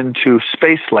into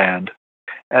Spaceland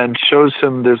and shows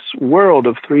him this world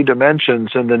of three dimensions,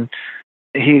 and then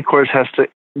he, of course, has to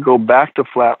go back to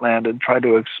Flatland and try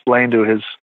to explain to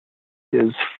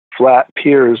his flat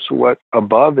peers what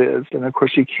above is, and of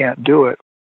course he can't do it.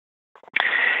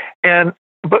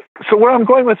 But so where I'm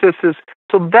going with this is,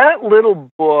 so that little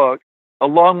book,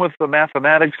 along with the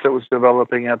mathematics that was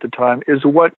developing at the time, is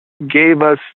what gave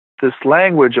us this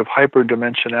language of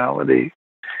hyperdimensionality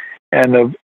and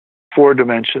of 4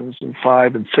 dimensions and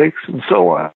 5 and 6 and so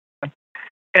on.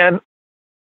 And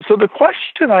so the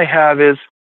question I have is,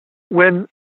 when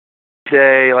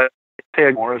they, like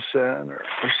say Morrison or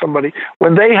somebody,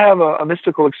 when they have a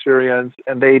mystical experience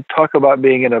and they talk about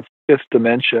being in a 5th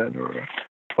dimension or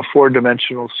a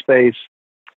 4-dimensional space,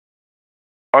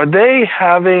 are they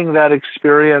having that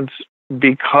experience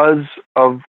because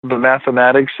of the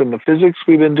mathematics and the physics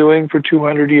we've been doing for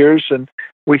 200 years, and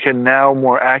we can now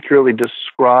more accurately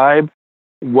describe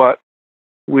what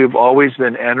we've always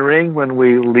been entering when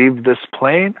we leave this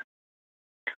plane?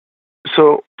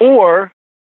 So, or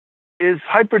is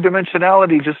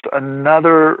hyperdimensionality just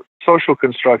another social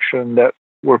construction that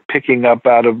we're picking up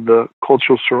out of the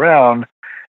cultural surround,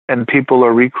 and people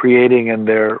are recreating in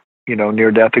their,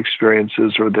 near-death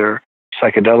experiences or their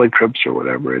psychedelic trips or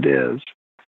whatever it is?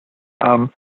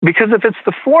 Because if it's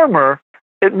the former,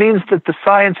 it means that the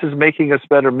science is making us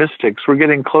better mystics. We're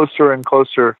getting closer and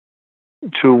closer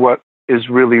to what is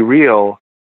really real.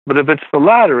 But if it's the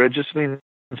latter, it just means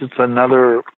it's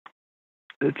another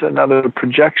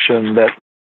projection that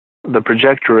the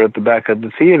projector at the back of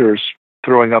the theater is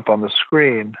throwing up on the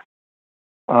screen.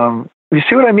 You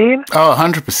see what I mean? Oh,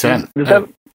 100%.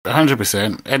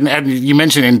 100%. And you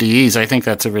mentioned NDEs. I think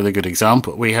that's a really good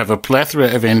example. We have a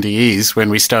plethora of NDEs when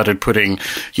we started putting,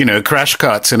 crash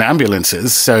carts in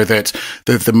ambulances, so that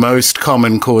the most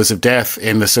common cause of death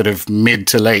in the sort of mid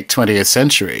to late 20th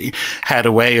century had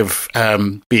a way of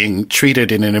being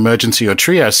treated in an emergency or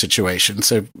triage situation.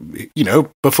 So,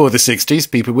 before the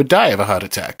 60s, people would die of a heart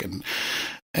attack.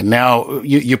 And now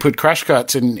you put crash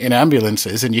carts in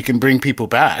ambulances and you can bring people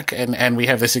back, and we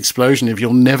have this explosion of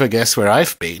you'll never guess where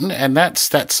I've been. And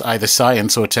that's either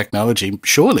science or technology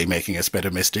surely making us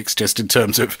better mystics, just in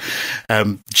terms of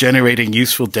generating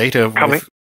useful data. Coming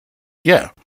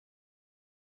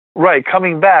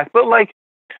back. But like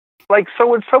so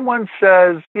when someone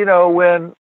says,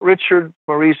 when Richard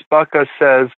Maurice Bucca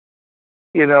says,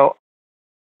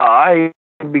 I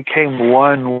became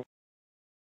one,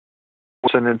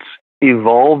 and it's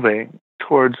evolving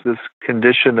towards this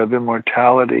condition of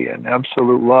immortality and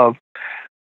absolute love.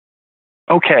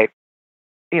 Okay,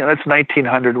 that's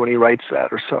 1900 when he writes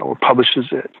that or so, or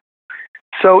publishes it.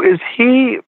 So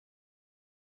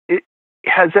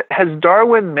has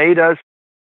Darwin made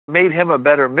him a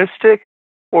better mystic,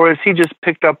 or has he just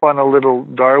picked up on a little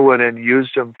Darwin and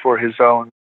used him for his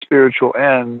own spiritual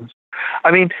ends?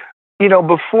 I mean,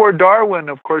 before Darwin,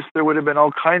 of course, there would have been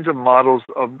all kinds of models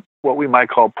of what we might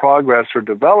call progress or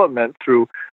development through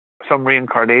some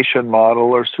reincarnation model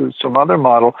or through some other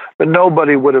model, but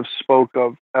nobody would have spoke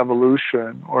of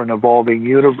evolution or an evolving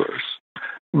universe.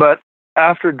 But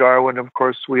after Darwin, of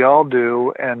course, we all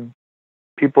do, and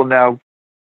people now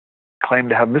claim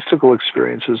to have mystical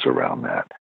experiences around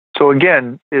that. So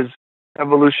again, is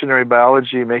evolutionary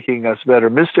biology making us better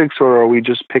mystics, or are we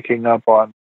just picking up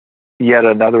on yet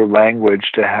another language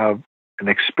to have an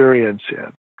experience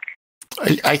in?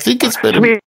 I think it's better. To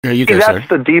me, that's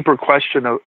the deeper question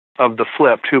of the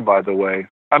flip, too, by the way.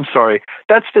 I'm sorry.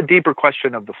 That's the deeper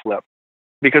question of the flip.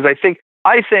 Because I think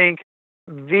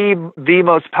the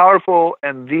most powerful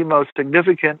and the most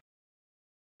significant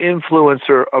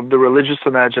influencer of the religious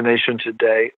imagination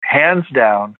today, hands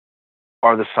down,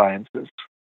 are the sciences.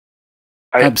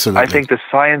 Absolutely. I think the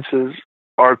sciences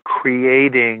are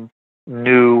creating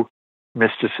new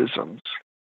mysticisms.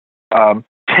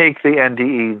 Take the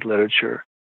NDE literature,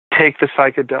 take the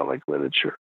psychedelic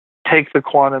literature, take the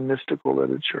quantum mystical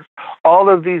literature. All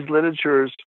of these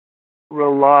literatures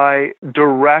rely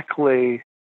directly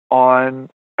on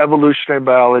evolutionary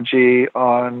biology,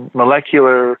 on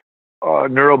molecular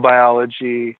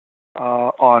neurobiology,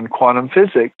 on quantum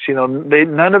physics.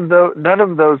 None of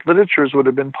those literatures would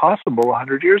have been possible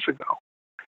 100 years ago.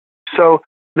 So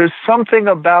there's something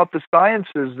about the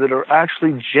sciences that are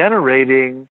actually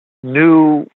generating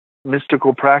new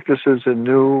mystical practices and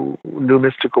new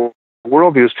mystical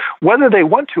worldviews, whether they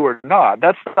want to or not.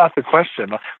 That's not the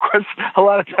question. Of course, a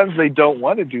lot of times they don't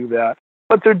want to do that,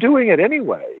 but they're doing it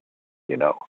anyway.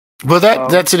 Well,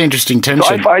 that's an interesting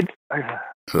tension.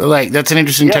 So that's an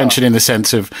interesting tension in the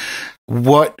sense of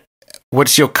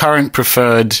what's your current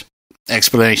preferred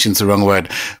explanation's the wrong word.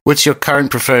 What's your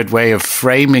current preferred way of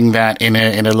framing that in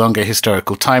a longer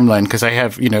historical timeline? Because I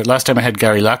have, last time I had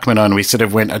Gary Lachman on, we sort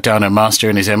of went down a master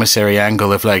and his emissary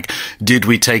angle of like, did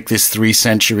we take this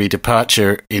 3-century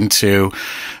departure into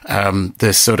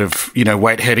this sort of,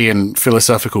 Whiteheadian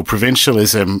philosophical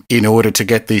provincialism in order to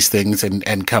get these things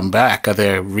and come back? Are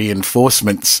there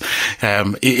reinforcements?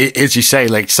 As you say,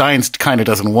 like science kind of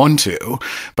doesn't want to,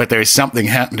 but there is something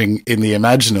happening in the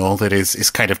imaginal that is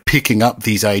kind of picking up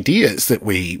these ideas that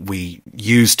we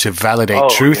use to validate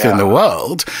truth in the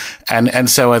world. And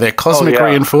so are there cosmic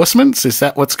reinforcements? Is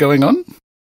that what's going on?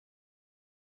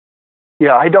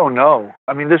 Yeah, I don't know.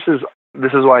 I mean, this is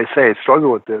why I say I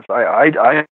struggle with this.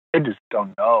 I just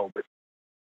don't know, but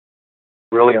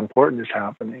really important is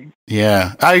happening.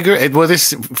 Yeah, I agree. Well,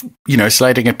 this,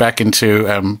 sliding it back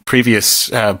into previous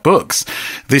books,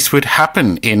 this would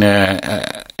happen in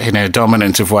a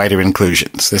dominant of wider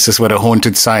inclusions. This is what a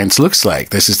haunted science looks like.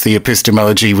 This is the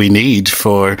epistemology we need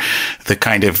for the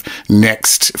kind of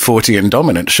next Fortean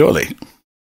dominant, surely.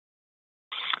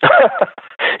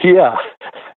 Yeah.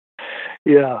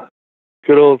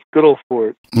 Good old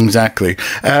Fort. Exactly.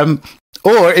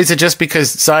 Or is it just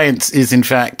because science is, in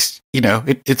fact,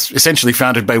 it's essentially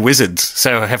founded by wizards?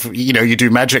 So you do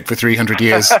magic for 300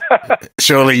 years,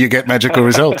 surely you get magical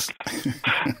results.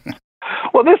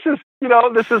 Well, this is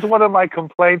one of my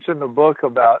complaints in the book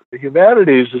about the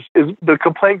humanities. Is the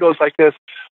complaint goes like this: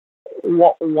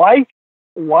 why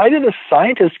do the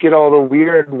scientists get all the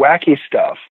weird, wacky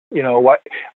stuff? What?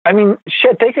 I mean,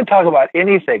 shit. They can talk about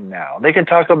anything now. They can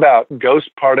talk about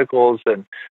ghost particles and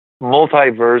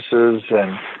multiverses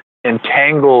and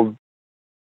entangled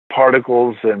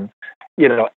particles and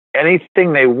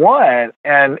anything they want,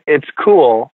 and it's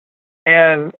cool.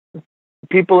 And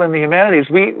people in the humanities,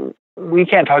 we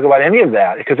can't talk about any of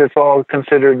that because it's all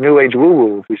considered new age woo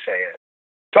woo if we say it.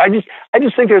 So I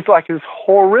just think there's like this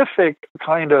horrific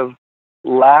kind of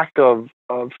lack of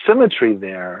symmetry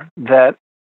there that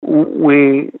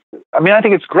I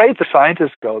think it's great the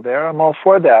scientists go there. I'm all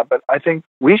for that, but I think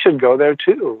we should go there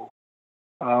too.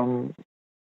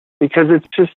 Because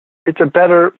it's a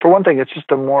better, for one thing, it's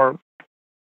just a more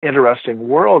interesting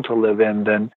world to live in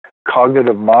than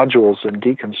cognitive modules and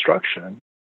deconstruction.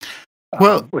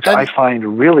 Which I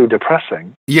find really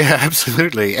depressing. Yeah,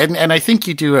 absolutely. And I think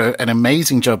you do an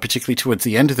amazing job, particularly towards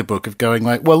the end of the book, of going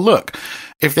like, well, look,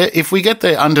 if we get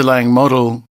the underlying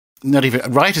model, not even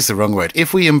right is the wrong word.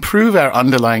 If we improve our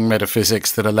underlying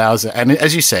metaphysics that allows it, and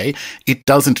as you say, it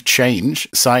doesn't change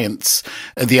science,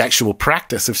 the actual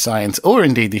practice of science, or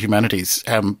indeed the humanities,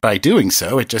 by doing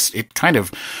so, it kind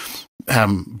of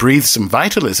breathes some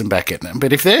vitalism back in them.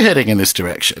 But if they're heading in this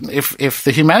direction, if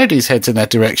the humanities heads in that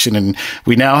direction, and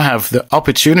we now have the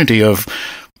opportunity of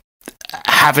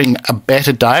having a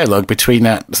better dialogue between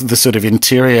the sort of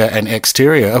interior and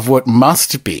exterior of what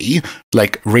must be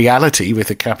like reality with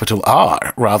a capital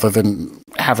R, rather than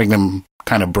having them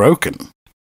kind of broken.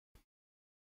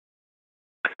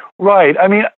 Right. I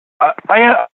mean,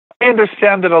 I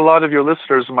understand that a lot of your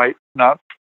listeners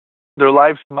their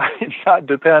lives might not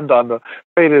depend on the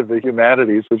fate of the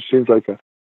humanities, which seems like a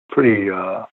pretty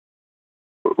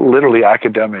literally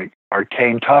academic,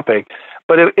 arcane topic.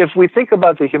 But if we think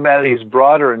about the humanities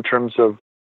broader in terms of,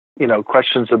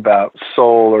 questions about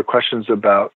soul or questions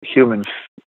about the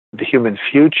human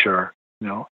future,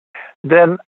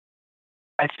 then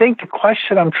I think the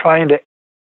question I'm trying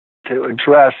to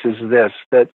address is this: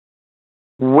 that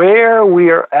where we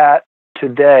are at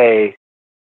today,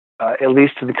 at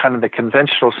least in the kind of the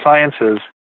conventional sciences,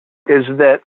 is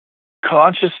that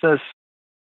consciousness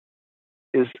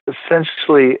is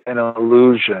essentially an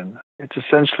illusion. It's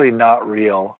essentially not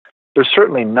real. There's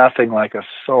certainly nothing like a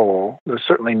soul. There's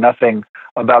certainly nothing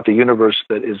about the universe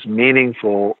that is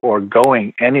meaningful or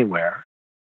going anywhere.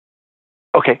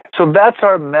 Okay, so that's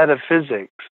our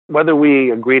metaphysics. Whether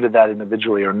we agree to that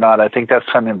individually or not, I think that's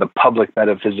kind of the public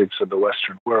metaphysics of the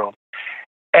Western world.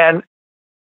 And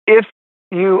if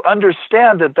you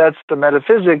understand that that's the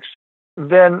metaphysics,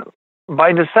 then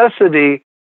by necessity,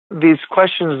 these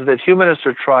questions that humanists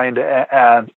are trying to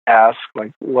ask,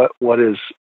 like what is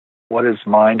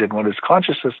mind and what is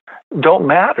consciousness, don't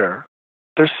matter.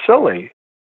 They're silly.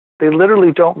 They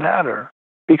literally don't matter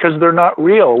because they're not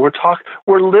real.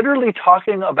 We're literally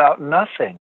talking about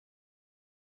nothing.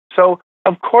 So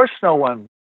of course no one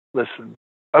listens.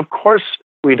 Of course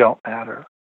we don't matter.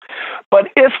 But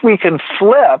if we can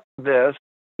flip this,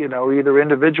 either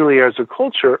individually or as a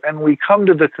culture, and we come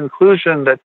to the conclusion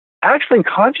that actually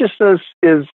consciousness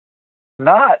is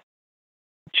not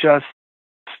just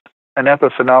an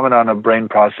epiphenomenon of brain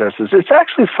processes. It's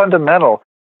actually fundamental.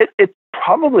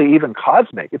 probably even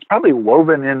cosmic. It's probably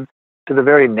woven into the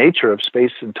very nature of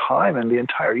space and time and the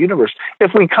entire universe.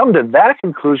 If we come to that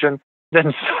conclusion,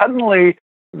 then suddenly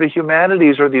the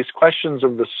humanities, or these questions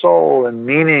of the soul and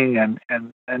meaning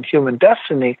and human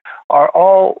destiny, are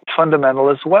all fundamental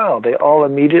as well. They all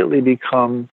immediately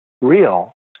become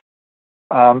real.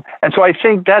 And so I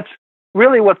think that's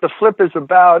really what the flip is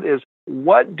about, is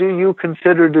what do you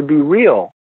consider to be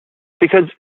real? Because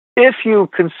if you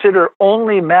consider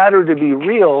only matter to be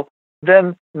real,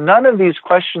 then none of these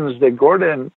questions that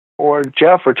Gordon or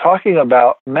Jeff are talking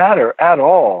about matter at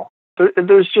all.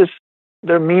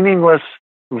 They're meaningless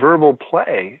verbal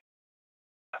play.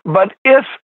 But if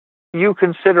you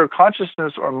consider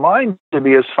consciousness or mind to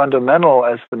be as fundamental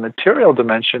as the material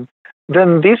dimension,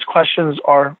 then these questions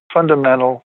are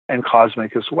fundamental and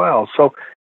cosmic as well. So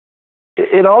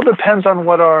it all depends on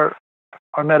what our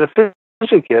metaphysic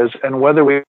is, and whether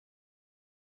we.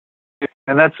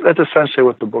 And that's essentially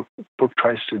what the book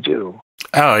tries to do.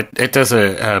 Oh, it does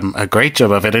a great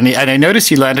job of it. And I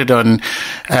noticed you landed on,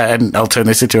 and I'll turn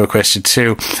this into a question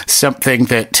too, something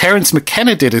that Terence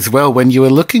McKenna did as well when you were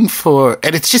looking for,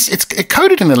 and it's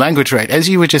coded in the language, right? As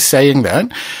you were just saying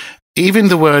that, even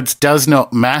the words "does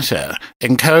not matter"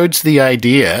 encodes the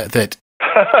idea that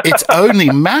it's only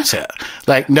matter,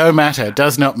 like no matter,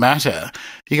 does not matter.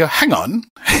 You go, hang on,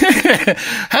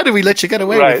 how do we let you get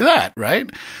away with that, right?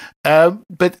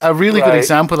 But a really good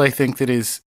example, I think, that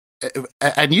is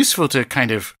and useful to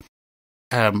kind of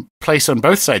place on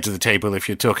both sides of the table if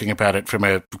you're talking about it from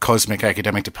a cosmic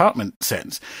academic department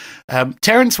sense.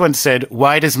 Terence once said,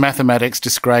 "Why does mathematics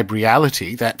describe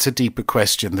reality? That's a deeper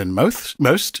question than most."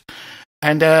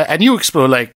 And you explore,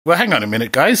 like, well, hang on a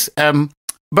minute, guys.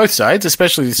 Both sides,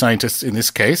 especially the scientists in this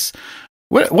case,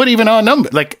 what even are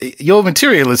numbers? Like, your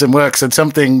materialism works on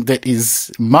something that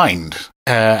is mind.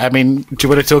 I mean, do you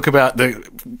want to talk about do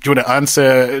you want to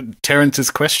answer Terence's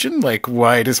question? Like,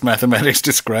 why does mathematics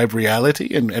describe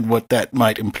reality and what that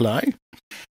might imply?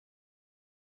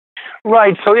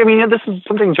 Right. So, I mean, this is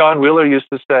something John Wheeler used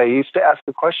to say. He used to ask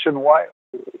the question, why,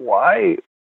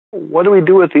 what do we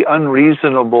do with the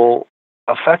unreasonable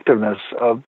effectiveness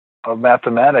of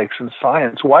mathematics and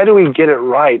science? Why do we get it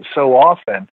right so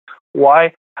often?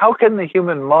 How can the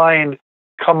human mind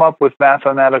come up with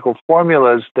mathematical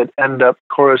formulas that end up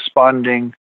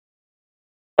corresponding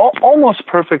almost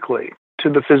perfectly to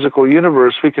the physical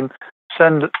universe? We can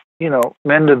send,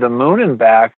 men to the moon and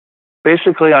back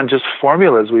basically on just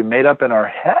formulas we made up in our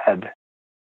head.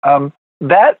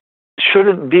 That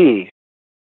shouldn't be,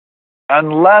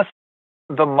 unless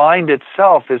the mind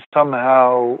itself is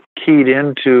somehow keyed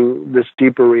into this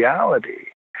deeper reality.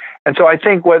 And so I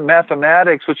think what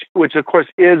mathematics, which of course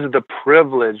is the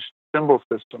privileged symbol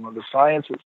system of the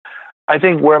sciences, I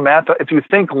think if you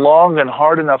think long and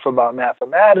hard enough about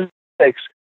mathematics,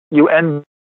 you end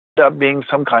up being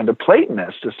some kind of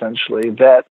Platonist, essentially,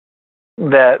 that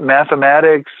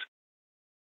mathematics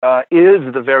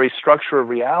is the very structure of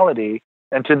reality,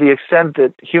 and to the extent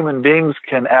that human beings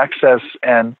can access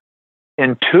and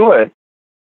intuit,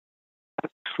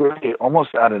 it's really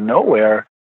almost out of nowhere,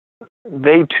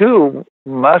 they too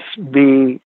must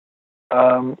be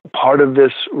part of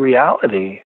this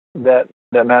reality that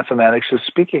mathematics is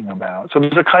speaking about. So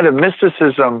there's a kind of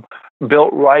mysticism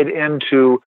built right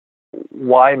into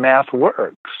why math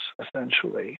works,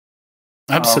 essentially.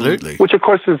 Absolutely. Which, of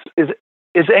course,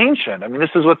 is ancient. I mean, this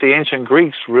is what the ancient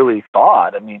Greeks really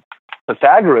thought. I mean,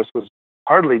 Pythagoras was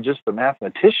hardly just a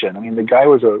mathematician. I mean, the guy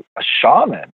was a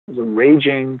shaman. He was a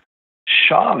raging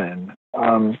shaman,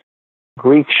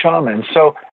 Greek shaman.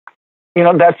 So,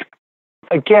 that's,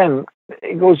 again,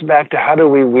 it goes back to how do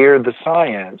we weird the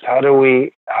science? How do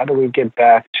we get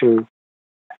back to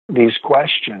these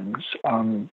questions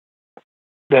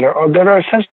that are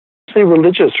essentially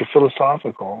religious or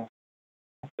philosophical?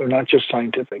 They're not just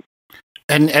scientific.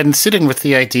 And sitting with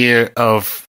the idea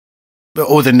of,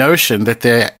 or the notion that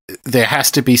there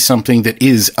has to be something that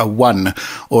is a 1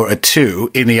 or a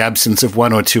 2 in the absence of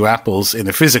 1 or 2 apples in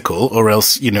the physical, or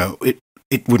else,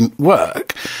 it wouldn't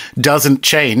work, doesn't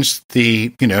change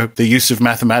the use of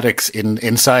mathematics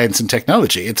in science and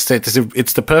technology. It's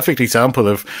the perfect example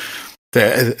of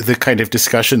the kind of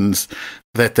discussions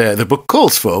that the book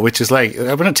calls for, which is like,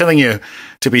 I'm not telling you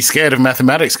to be scared of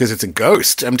mathematics because it's a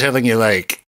ghost. I'm telling you,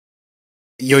 like,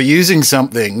 you're using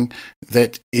something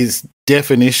that is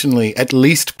definitionally at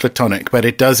least Platonic, but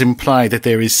it does imply that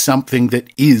there is something that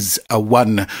is a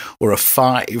 1 or a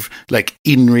 5, like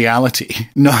in reality,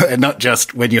 not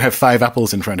just when you have 5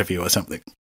 apples in front of you or something.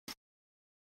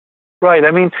 Right.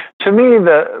 I mean, to me,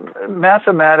 the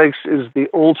mathematics is the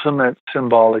ultimate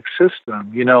symbolic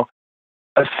system.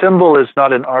 a symbol is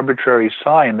not an arbitrary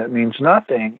sign that means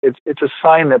nothing. It's a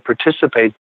sign that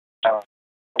participates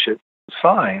in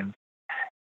signs.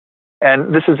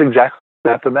 And this is exactly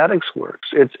how mathematics works.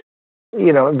 It's,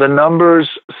 the numbers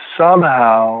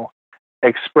somehow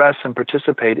express and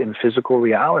participate in physical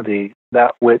reality,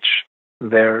 that which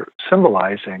they're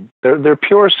symbolizing. They're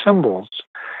pure symbols.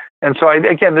 And so,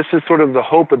 again, this is sort of the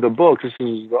hope of the book. This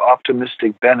is the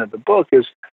optimistic bent of the book is,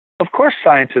 of course,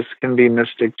 scientists can be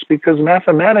mystics because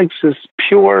mathematics is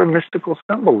pure mystical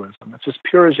symbolism. It's as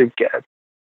pure as it gets.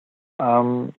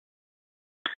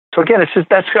 So again,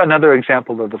 that's another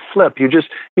example of the flip. You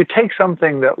take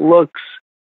something that looks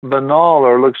banal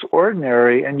or looks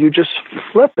ordinary, and you just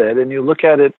flip it, and you look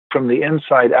at it from the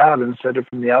inside out instead of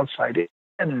from the outside in,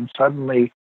 and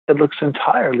suddenly it looks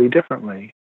entirely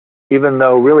differently, even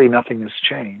though really nothing has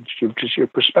changed. Your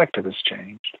perspective has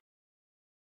changed.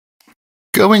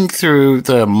 Going through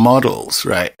the models,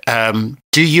 right?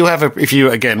 Do you have if you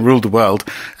again ruled the world,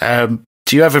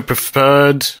 do you have a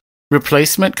preferred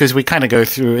replacement? Because we kind of go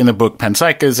through in the book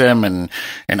panpsychism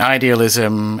and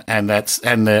idealism, and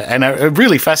a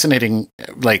really fascinating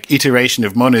iteration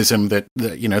of monism that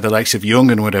the likes of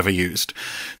Jung and whatever used.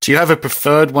 Do you have a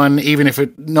preferred one, even if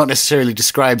it not necessarily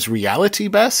describes reality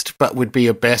best, but would be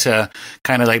a better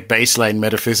kind of baseline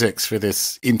metaphysics for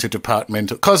this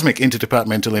cosmic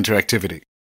interdepartmental interactivity?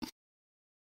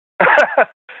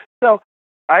 So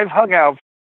I've hung out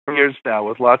for years now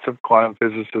with lots of quantum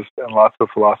physicists and lots of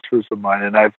philosophers of mine,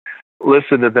 and I've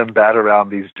listened to them bat around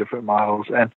these different models.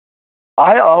 And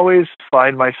I always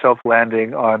find myself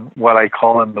landing on what I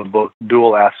call in the book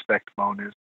dual aspect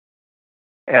monism.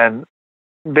 And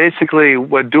basically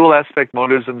what dual aspect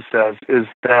monism says is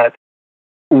that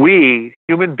we,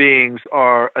 human beings,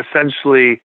 are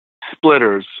essentially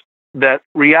splitters, that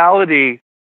reality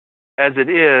as it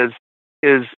is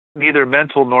neither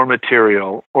mental nor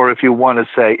material, or if you want to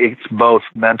say it's both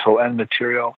mental and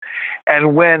material.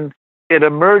 And when it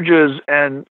emerges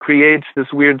and creates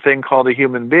this weird thing called a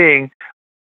human being,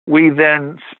 we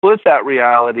then split that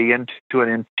reality into an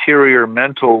interior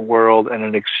mental world and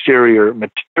an exterior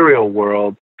material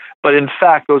world. But in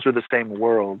fact, those are the same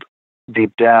world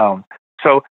deep down.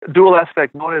 So dual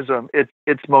aspect monism,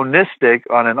 it's monistic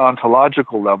on an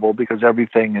ontological level because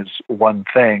everything is one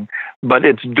thing, but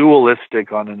it's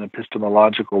dualistic on an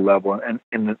epistemological level, and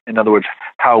in other words,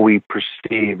 how we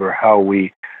perceive or how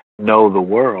we know the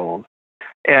world.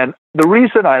 And the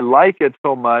reason I like it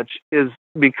so much is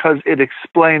because it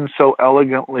explains so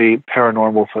elegantly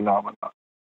paranormal phenomena.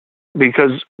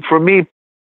 Because for me,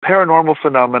 paranormal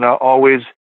phenomena always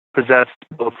possess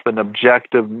both an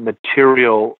objective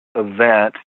material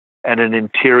event and an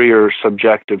interior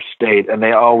subjective state, and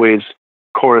they always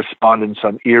correspond in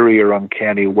some eerie or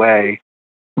uncanny way,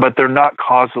 but they're not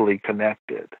causally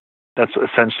connected. That's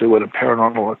essentially what a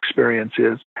paranormal experience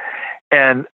is.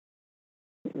 And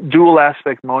dual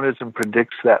aspect monism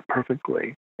predicts that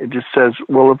perfectly. It just says,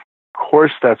 well, of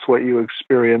course that's what you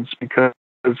experience because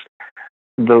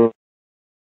the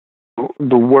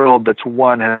world that's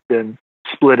one has been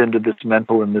split into this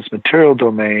mental and this material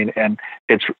domain, and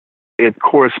it's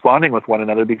corresponding with one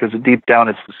another because deep down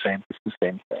it's the same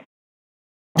thing.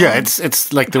 Yeah,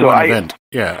 it's like the one event.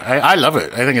 Yeah, I love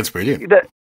it. I think it's brilliant.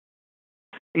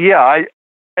 I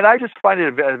just find it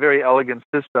a very elegant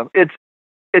system.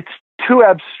 It's too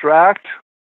abstract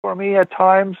for me at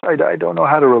times. I don't know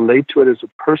how to relate to it as a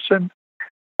person,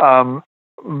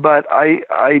 but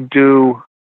I do.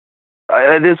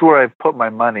 It is where I put my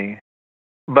money.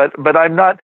 But I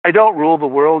don't rule the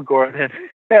world, Gordon,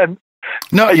 and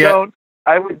not yet.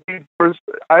 I would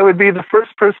be the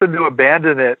first person to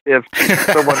abandon it if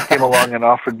someone came along and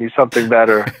offered me something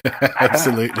better.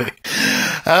 Absolutely.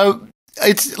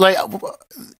 It's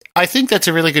I think that's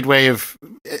a really good way of,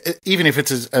 even if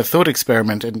it's a thought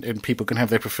experiment and people can have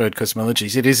their preferred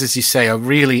cosmologies, it is, as you say, a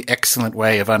really excellent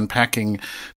way of unpacking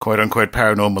quote unquote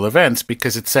paranormal events,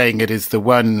 because it's saying it is the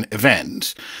one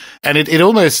event, and it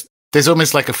almost, there's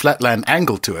almost like a flatland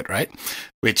angle to it, right?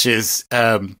 Which is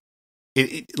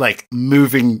like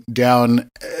moving down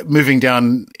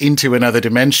into another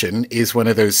dimension is one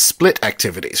of those split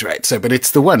activities, right? So, but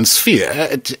it's the one sphere.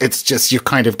 It's just you're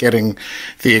kind of getting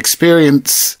the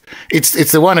experience.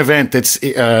 It's the one event that's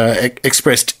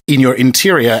expressed in your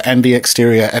interior and the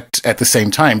exterior at the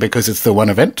same time, because it's the one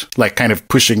event, like kind of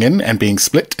pushing in and being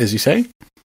split, as you say.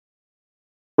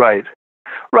 Right,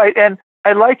 and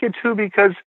I like it too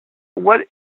because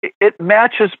it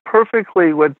matches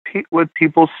perfectly what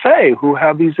people say who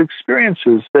have these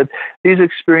experiences, that these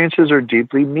experiences are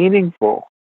deeply meaningful.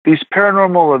 These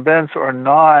paranormal events are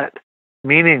not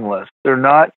meaningless. They're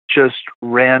not just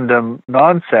random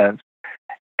nonsense.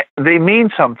 they mean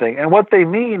something. And what they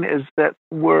mean is that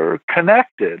we're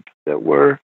connected, that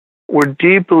we're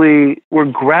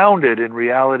grounded in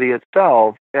reality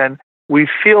itself, and we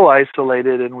feel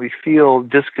isolated and we feel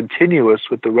discontinuous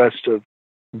with the rest of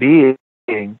being.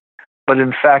 But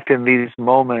in fact, in these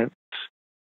moments,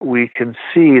 we can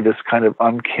see this kind of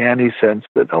uncanny sense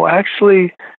that, oh,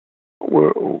 actually,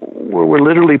 we're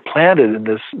literally planted in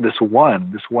this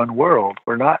one world.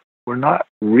 We're not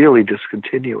really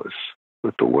discontinuous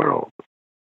with the world.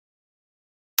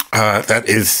 That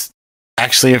is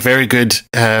actually a very good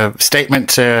statement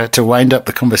to wind up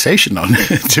the conversation on,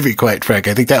 to be quite frank.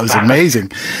 I think that was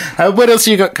amazing. What else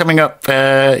you got coming up,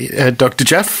 Dr.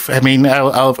 Jeff? I mean,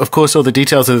 I'll, of course, all the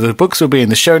details of the books will be in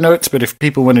the show notes, but if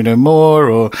people want to know more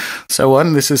or so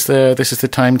on, this is the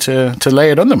time to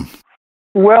lay it on them.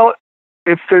 Well,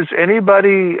 if there's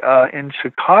anybody in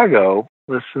Chicago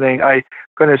listening, I'm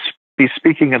going to be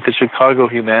speaking at the Chicago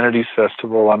Humanities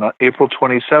Festival on April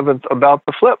 27th about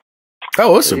the flip.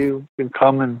 Oh, awesome. So you can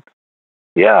come and,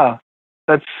 yeah,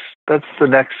 that's the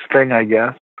next thing, I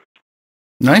guess.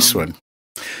 Nice one.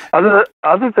 Other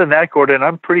than that, Gordon,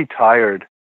 I'm pretty tired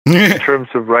in terms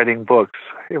of writing books.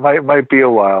 It might be a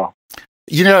while.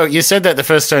 You know, you said that the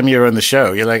first time you were on the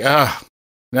show. You're like,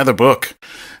 another book.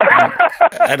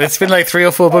 And it's been like 3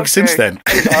 or 4 books since then.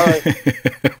 All right.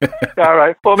 All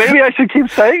right. Well, maybe I should keep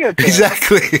saying it then.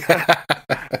 Exactly.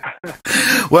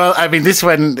 Well, I mean, this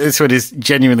one is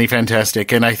genuinely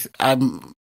fantastic, and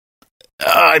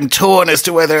I'm torn as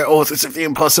to whether Authors of the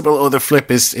Impossible or The Flip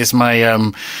is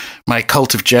my my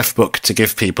Cult of Jeff book to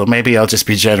give people. Maybe I'll just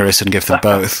be generous and give them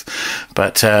both.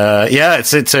 But yeah,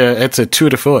 it's a tour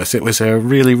de force. It was a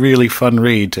really, really fun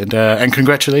read, and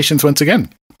congratulations once again.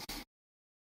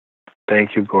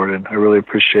 Thank you, Gordon. I really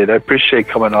appreciate it. I appreciate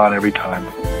coming on every time.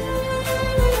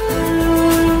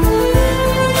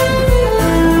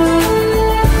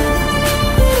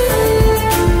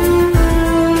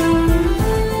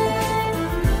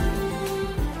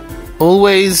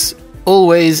 Always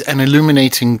an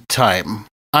illuminating time.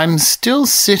 I'm still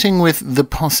sitting with the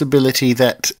possibility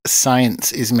that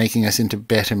science is making us into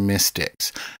better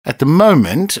mystics. At the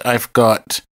moment, I've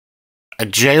got a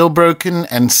jailbroken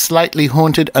and slightly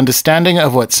haunted understanding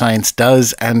of what science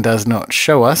does and does not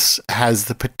show us has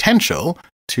the potential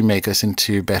to make us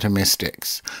into better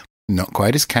mystics. Not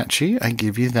quite as catchy, I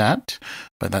give you that,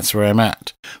 but that's where I'm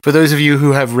at. For those of you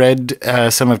who have read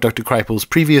some of Dr. Kripal's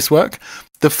previous work,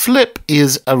 The Flip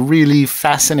is a really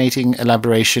fascinating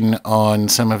elaboration on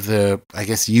some of the, I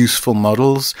guess, useful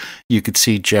models you could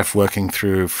see Jeff working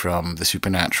through, from the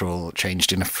supernatural,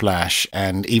 changed in a flash,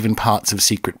 and even parts of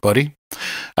Secret Body.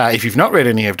 If you've not read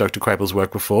any of Dr. Kripal's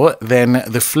work before, then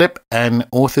The Flip and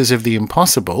Authors of the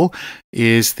Impossible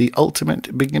is the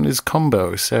ultimate beginner's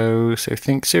combo, so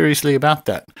think seriously about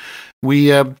that.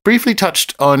 We briefly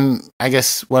touched on, I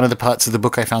guess, one of the parts of the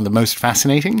book I found the most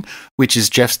fascinating, which is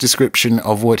Jeff's description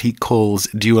of what he calls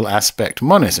dual aspect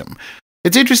monism.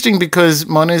 It's interesting because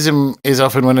monism is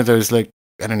often one of those, like,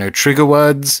 I don't know, trigger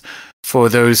words for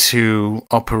those who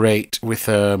operate with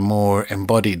a more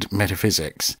embodied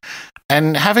metaphysics.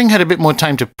 And having had a bit more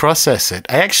time to process it,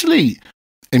 I actually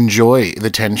enjoy the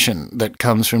tension that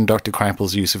comes from Dr.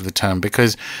 Kripal's use of the term,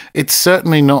 because it's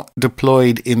certainly not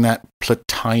deployed in that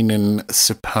Plotinus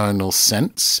supernal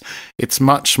sense. It's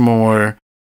much more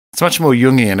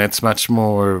Jungian, it's much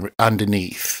more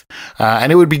underneath.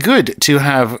 And it would be good to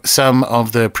have some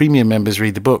of the premium members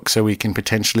read the book so we can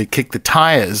potentially kick the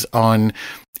tires on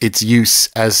its use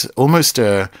as almost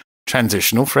a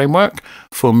transitional framework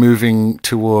for moving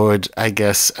toward, I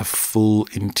guess, a full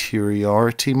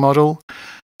interiority model.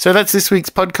 So that's this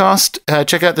week's podcast.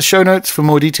 Check out the show notes for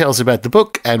more details about the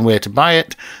book and where to buy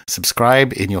it.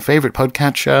 Subscribe in your favorite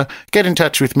podcatcher. Get in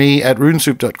touch with me at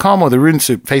runesoup.com or the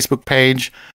RuneSoup Facebook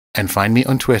page. And find me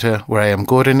on Twitter, where I am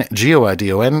Gordon,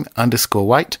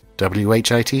 Gordon_White,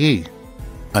 WHITE.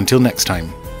 Until next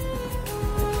time.